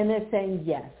 and they're saying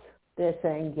yes. They're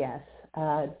saying yes.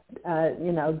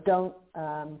 Don't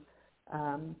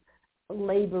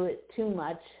labor it too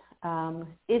much.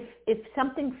 If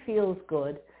something feels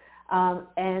good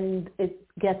and it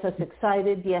gets us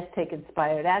excited, yes, take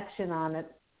inspired action on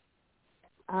it.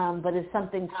 But if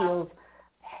something feels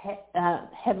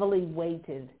heavily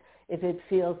weighted, if it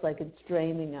feels like it's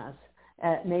draining us,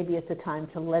 maybe it's a time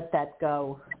to let that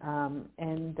go.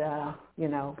 And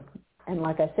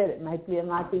like I said, it might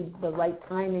not be the right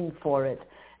timing for it,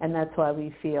 and that's why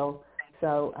we feel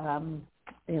so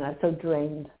so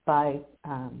drained by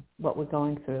what we're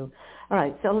going through. All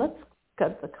right, so let's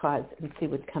cut the cards and see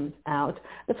what comes out.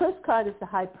 The first card is the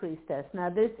High Priestess. Now,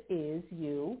 this is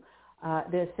you.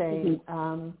 They're saying,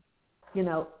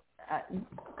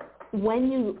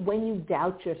 when you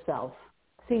doubt yourself,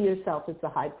 see yourself as the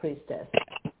High Priestess,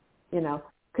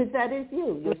 because that is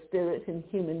you, your spirit in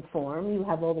human form. You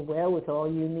have all the wherewithal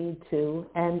you need to,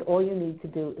 and all you need to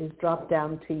do is drop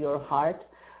down to your heart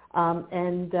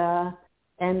and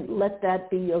let that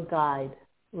be your guide.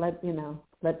 Let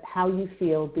how you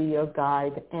feel be your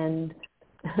guide. And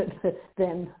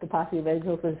then the Posse of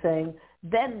Angels are saying,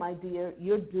 then, my dear,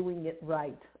 you're doing it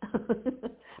right.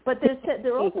 But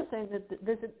they're also saying that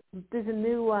there's a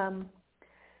new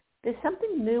there's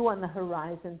something new on the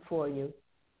horizon for you.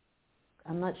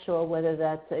 I'm not sure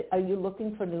whether are you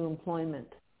looking for new employment?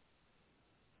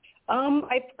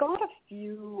 I've got a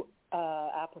few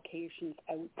applications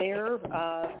out there.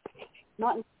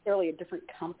 Not necessarily a different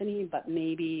company, but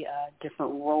maybe a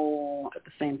different role at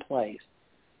the same place.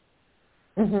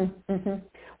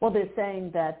 Well, they're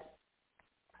saying that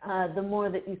the more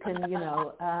that you can,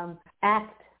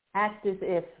 act as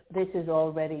if this is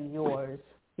already yours.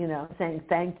 Saying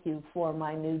thank you for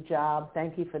my new job,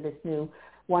 thank you for this new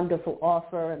wonderful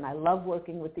offer, and I love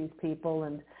working with these people.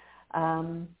 And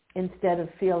instead of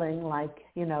feeling like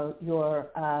you're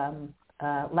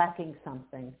lacking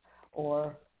something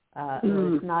or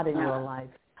it's not in your life.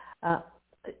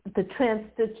 To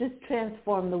just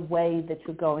transform the way that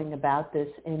you're going about this,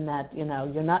 in that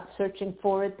you're not searching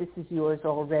for it. This is yours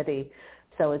already.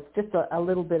 So it's just a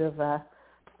little bit of a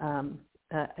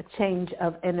change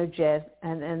of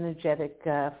energetic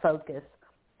focus.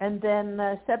 And then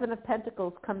Seven of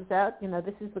Pentacles comes out.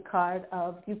 This is the card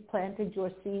of you've planted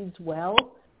your seeds well,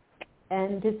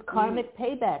 and it's karmic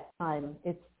payback time.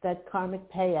 It's that karmic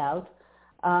payout.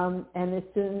 And as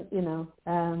soon,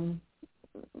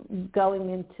 going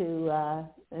into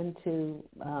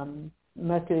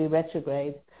Mercury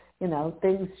retrograde,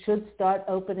 things should start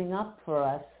opening up for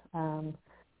us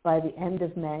by the end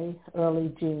of May, early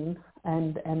June,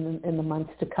 and in the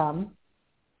months to come.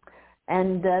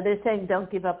 And they're saying don't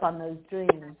give up on those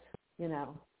dreams,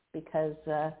 because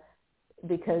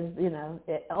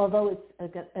although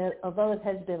it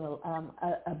has been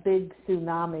a big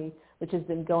tsunami which has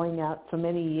been going out for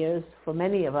many years for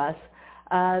many of us,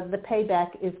 the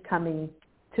payback is coming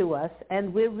to us,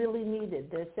 and we're really needed.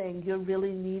 They're saying you're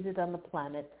really needed on the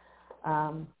planet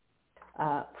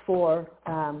for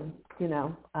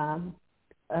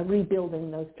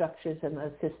rebuilding those structures and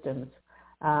those systems,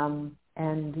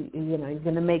 and you're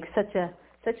going to make such a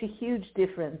huge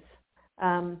difference.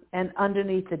 And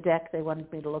underneath the deck, they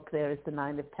wanted me to look there, is the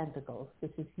Nine of Pentacles.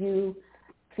 This is you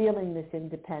feeling this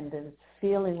independence,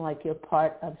 feeling like you're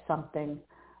part of something.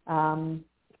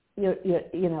 You're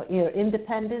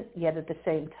independent, yet at the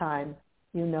same time,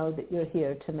 you know that you're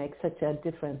here to make such a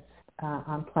difference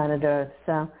on planet Earth.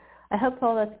 So I hope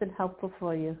all that's been helpful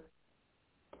for you.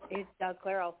 It does,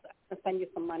 Claire. I'll send you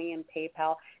some money in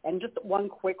PayPal. And just one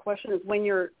quick question is, when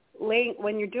you're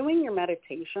doing your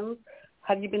meditations,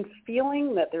 have you been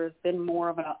feeling that there's been more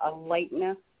of a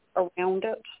lightness around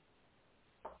it?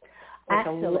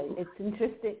 Actually, it's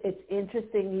interesting. It's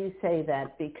interesting you say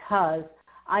that, because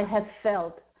I have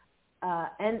felt,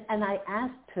 and I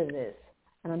asked for this,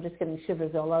 and I'm just getting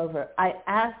shivers all over. I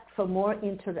asked for more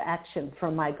interaction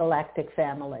from my galactic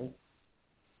family.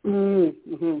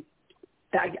 Mm-hmm.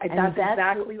 That's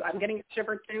exactly. I'm getting a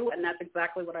shiver too, and that's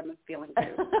exactly what I'm feeling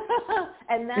too.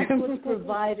 And that's what's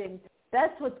providing.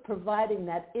 That's what's providing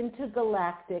that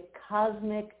intergalactic,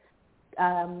 cosmic,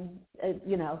 resonance.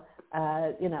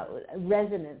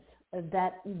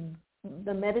 That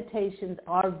the meditations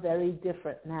are very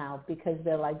different now, because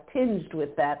they're like tinged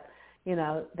with that,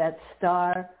 that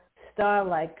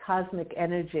star-like cosmic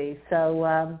energy.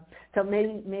 So,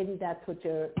 maybe that's what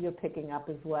you're picking up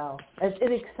as well.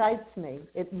 It excites me.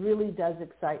 It really does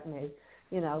excite me.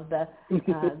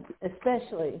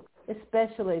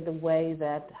 Especially the way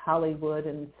that Hollywood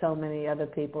and so many other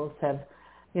peoples have,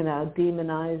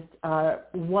 demonized our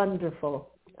wonderful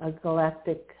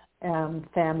galactic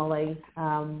family.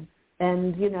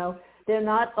 And, they're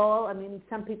not all,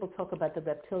 some people talk about the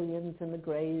reptilians and the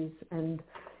Greys and,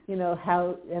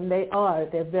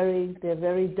 they're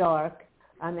very dark,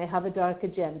 and they have a dark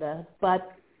agenda.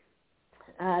 But,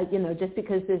 just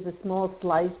because there's a small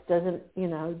slice doesn't,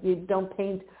 you don't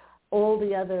paint all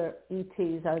the other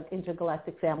ETs are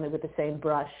intergalactic family with the same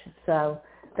brush. So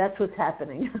that's what's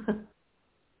happening.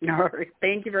 All right.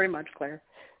 Thank you very much, Claire.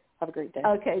 Have a great day.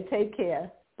 Okay, take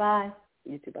care. Bye.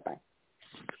 You too. Bye-bye.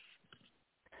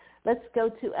 Let's go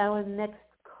to our next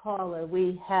caller.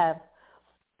 We have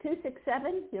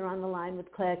 267. You're on the line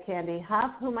with Claire Candy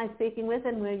Hough. Who am I speaking with,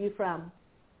 and where are you from?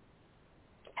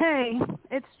 Hey,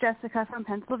 it's Jessica from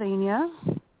Pennsylvania.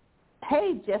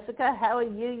 Hey, Jessica, how are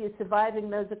you? You surviving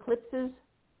those eclipses?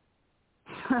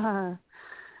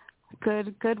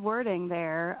 Good wording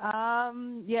there.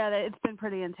 Yeah, it's been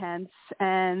pretty intense,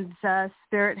 and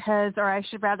Spirit has, or I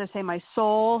should rather say my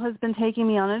soul has been taking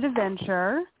me on an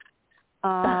adventure.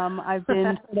 I've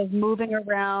been sort of moving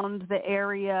around the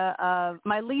area of,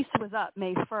 my lease was up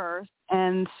May 1st,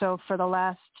 and so for the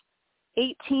last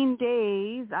 18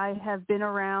 days, I have been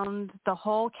around the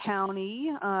whole county,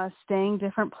 staying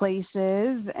different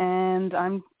places, and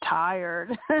I'm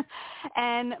tired.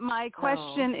 And my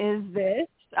question is this,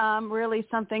 really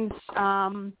something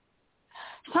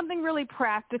really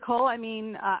practical. I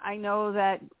mean, I know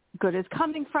that good is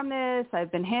coming from this.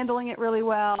 I've been handling it really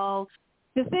well.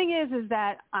 The thing is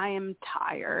that I am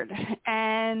tired,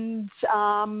 and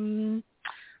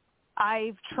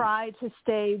I've tried to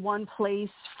stay one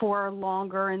place for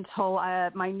longer until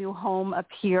my new home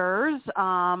appears.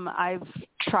 I've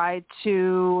tried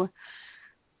a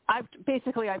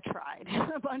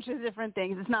bunch of different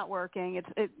things. It's not working.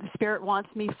 Spirit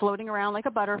wants me floating around like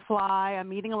a butterfly. I'm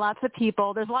meeting lots of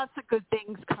people. There's lots of good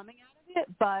things coming out of it,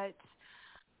 but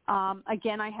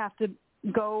again, I have to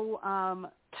go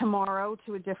tomorrow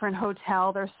to a different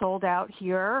hotel. They're sold out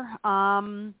here.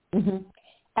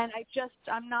 And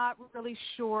I'm not really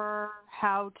sure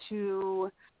how to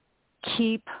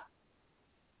keep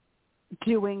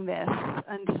doing this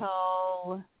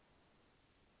until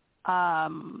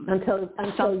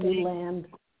you land.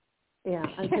 Yeah,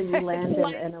 until you land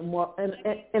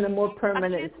in a more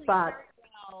permanent spot.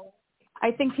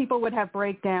 I think people would have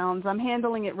breakdowns. I'm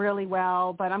handling it really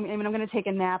well, but I'm going to take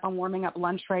a nap. I'm warming up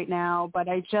lunch right now, but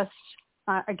I just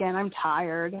again, I'm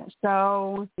tired.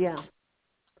 So yeah.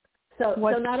 So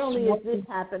not only is this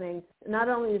happening,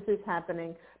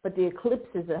 but the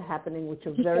eclipses are happening, which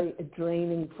are very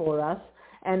draining for us.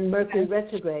 And Mercury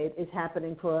retrograde is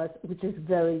happening for us, which is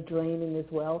very draining as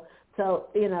well. So,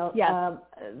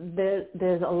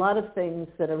 there's a lot of things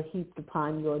that are heaped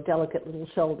upon your delicate little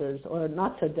shoulders, or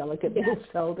not so delicate little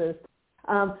shoulders.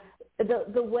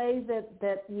 The way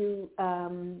that you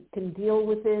can deal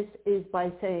with this is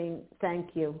by saying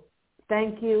thank you.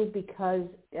 Thank you, because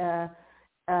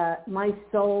my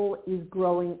soul is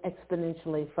growing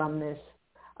exponentially from this.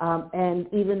 And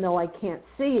even though I can't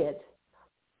see it,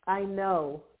 I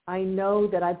know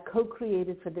that I've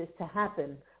co-created for this to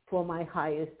happen for my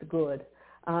highest good.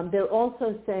 They're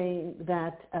also saying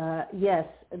that, yes,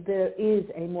 there is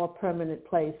a more permanent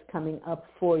place coming up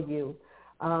for you.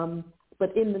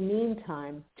 But in the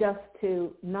meantime, just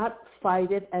to not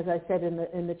fight it, as I said in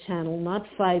the channel, not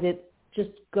fight it,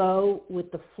 just go with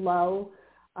the flow.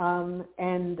 And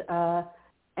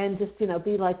just,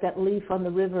 be like that leaf on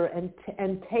the river and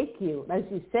take you. As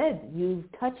you said, you've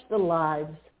touched the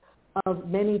lives of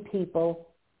many people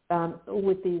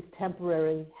with these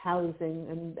temporary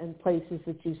housing and places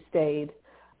that you stayed.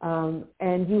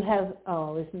 And you have,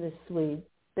 isn't this sweet?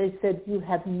 They said you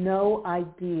have no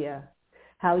idea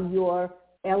how your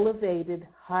elevated,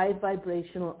 high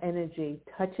vibrational energy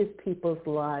touches people's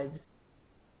lives.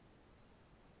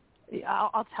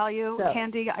 I'll tell you,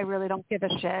 Candy, I really don't give a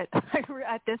shit.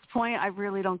 At this point, I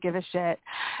really don't give a shit,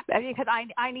 because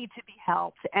I need to be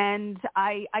helped. And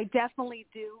I definitely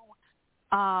do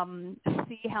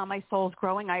see how my soul's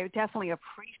growing. I definitely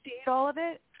appreciate all of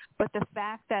it. But the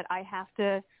fact that I have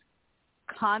to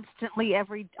constantly,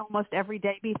 almost every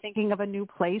day, be thinking of a new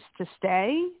place to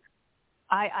stay,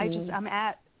 I'm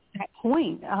at that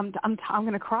point. I'm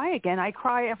going to cry again. I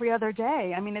cry every other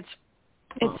day. I mean, it's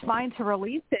fine to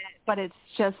release it, but it's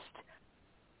just,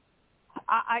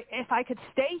 if I could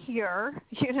stay here,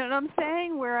 you know what I'm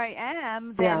saying, where I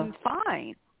am, then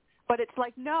fine. But it's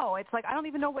like, no, it's like I don't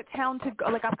even know what town to go.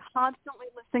 Like, I'm constantly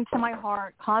listening to my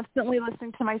heart, constantly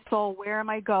listening to my soul. Where am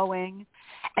I going?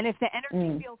 And if the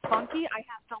energy feels funky, I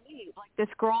have to leave. Like,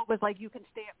 this girl was like, you can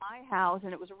stay at my house,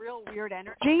 and it was a real weird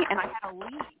energy, and I had to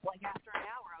leave, like, after an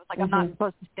hour. I was like, I'm not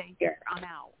supposed to stay here. I'm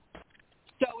out.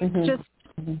 So it's just...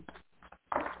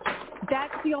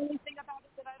 That's the only thing about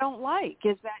it that I don't like,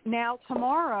 is that now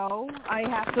tomorrow I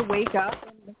have to wake up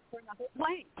and look for another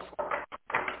place.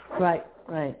 Right.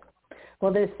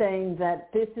 Well, they're saying that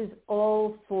this is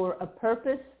all for a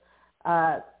purpose.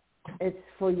 It's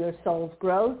for your soul's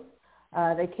growth.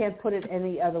 They can't put it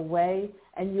any other way,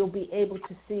 and you'll be able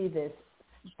to see this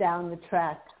down the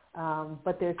track.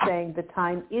 But they're saying the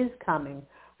time is coming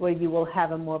where you will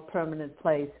have a more permanent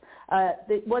place.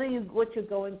 What you're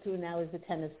going through now is the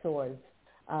Ten of Swords.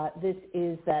 This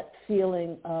is that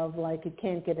feeling of like it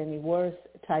can't get any worse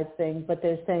type thing, but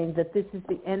they're saying that this is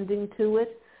the ending to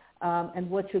it, and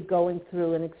what you're going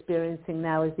through and experiencing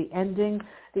now is the ending.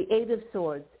 The Eight of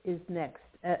Swords is next.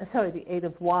 The Eight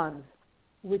of Wands,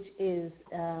 which is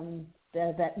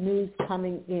that news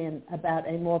coming in about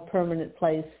a more permanent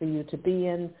place for you to be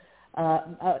in,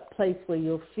 a place where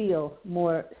you'll feel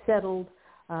more settled.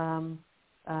 The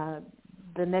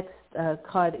next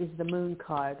card is the Moon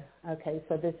card. Okay,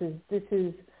 so this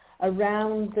is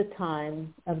around the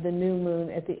time of the new moon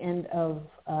at the end of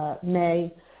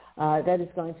May. That is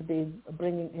going to be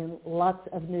bringing in lots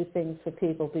of new things for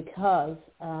people because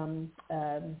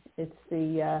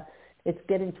it's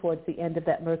getting towards the end of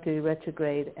that Mercury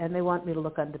retrograde, and they want me to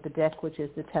look under the deck, which is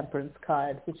the Temperance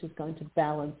card, which is going to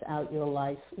balance out your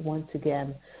life once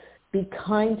again. Be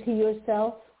kind to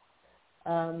yourself,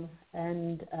 and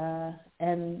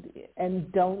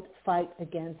don't fight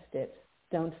against it.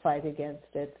 Don't fight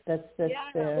against it. That's their.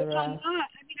 Which I'm not.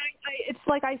 I mean, it's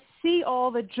like I see all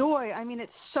the joy. I mean,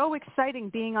 it's so exciting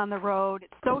being on the road.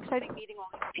 It's so exciting meeting all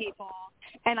these people,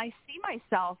 and I see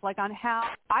myself like on how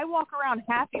I walk around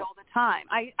happy all the time.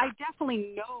 I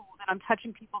definitely know that I'm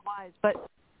touching people's lives, but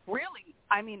really,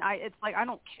 I mean, it's like I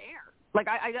don't care. Like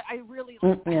I really, I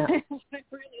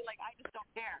really like I just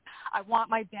don't care. I want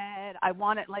my bed. I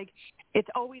want it like it's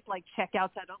always like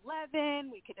checkouts at 11.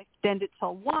 We could extend it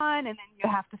till 1, and then you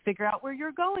have to figure out where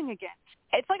you're going again.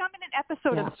 It's like I'm in an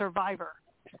episode of Survivor.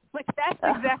 Like that's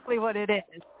exactly what it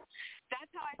is.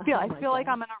 That's how I feel. I feel like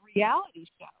I'm in a reality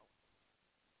show.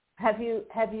 Have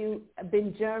you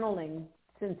been journaling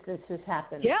since this has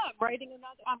happened? Yeah, I'm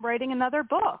writing another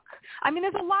book. I mean,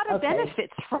 there's a lot of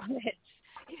benefits from it.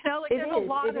 You know, like there's a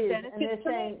lot of benefits. And they're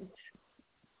saying,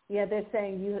 they're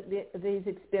saying these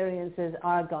experiences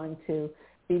are going to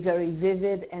be very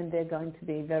vivid, and they're going to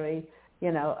be very,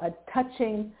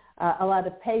 touching. A lot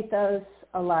of pathos,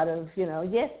 a lot of,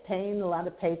 pain, a lot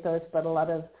of pathos, but a lot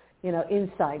of,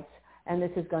 insights. And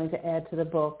this is going to add to the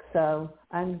book. So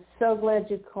I'm so glad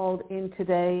you called in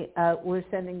today. We're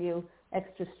sending you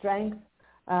extra strength.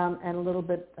 And a little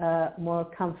bit more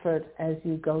comfort as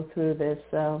you go through this.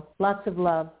 So lots of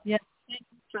love. Yes, thank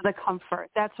you for the comfort.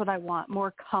 That's what I want,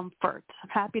 more comfort. I'm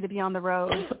happy to be on the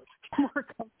road. More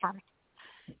comfort.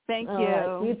 Thank you.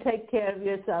 Right. You take care of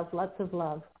yourself. Lots of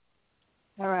love.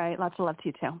 All right. Lots of love to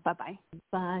you too. Bye-bye.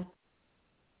 Bye.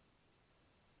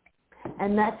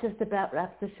 And that just about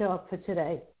wraps the show up for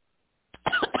today.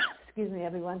 Excuse me,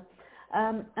 everyone.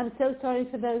 I'm so sorry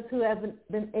for those who haven't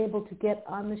been able to get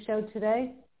on the show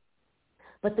today.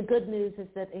 But the good news is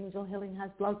that Angel Healing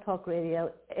House Blog Talk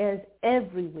Radio airs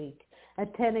every week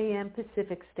at 10 a.m.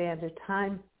 Pacific Standard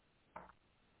Time.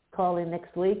 Call in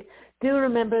next week. Do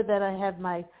remember that I have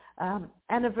my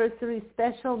anniversary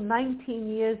special, 19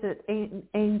 years at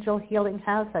Angel Healing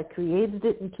House. I created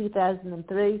it in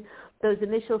 2003. Those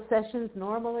initial sessions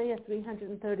normally are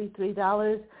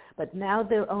 $333, but now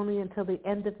they're only until the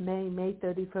end of May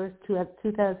 31st,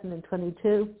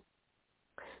 2022.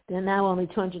 They're now only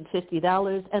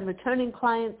 $250, and returning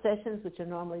client sessions, which are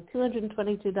normally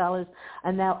 $222,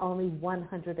 are now only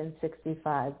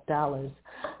 $165.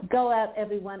 Go out,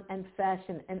 everyone, and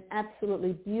fashion an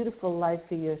absolutely beautiful life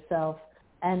for yourself.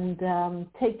 And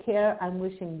take care. I'm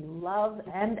wishing you love,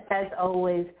 and as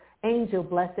always, angel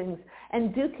blessings.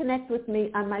 And do connect with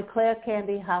me on my Claire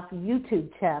Candy Hoff YouTube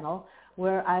channel,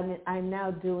 where I'm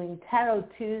now doing Tarot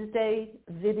Tuesday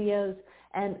videos,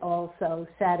 and also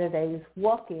Saturdays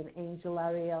Walk-In Angel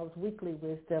Ariel's Weekly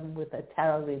Wisdom with a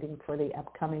tarot reading for the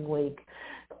upcoming week.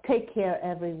 Take care,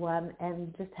 everyone,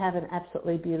 and just have an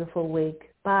absolutely beautiful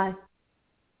week. Bye.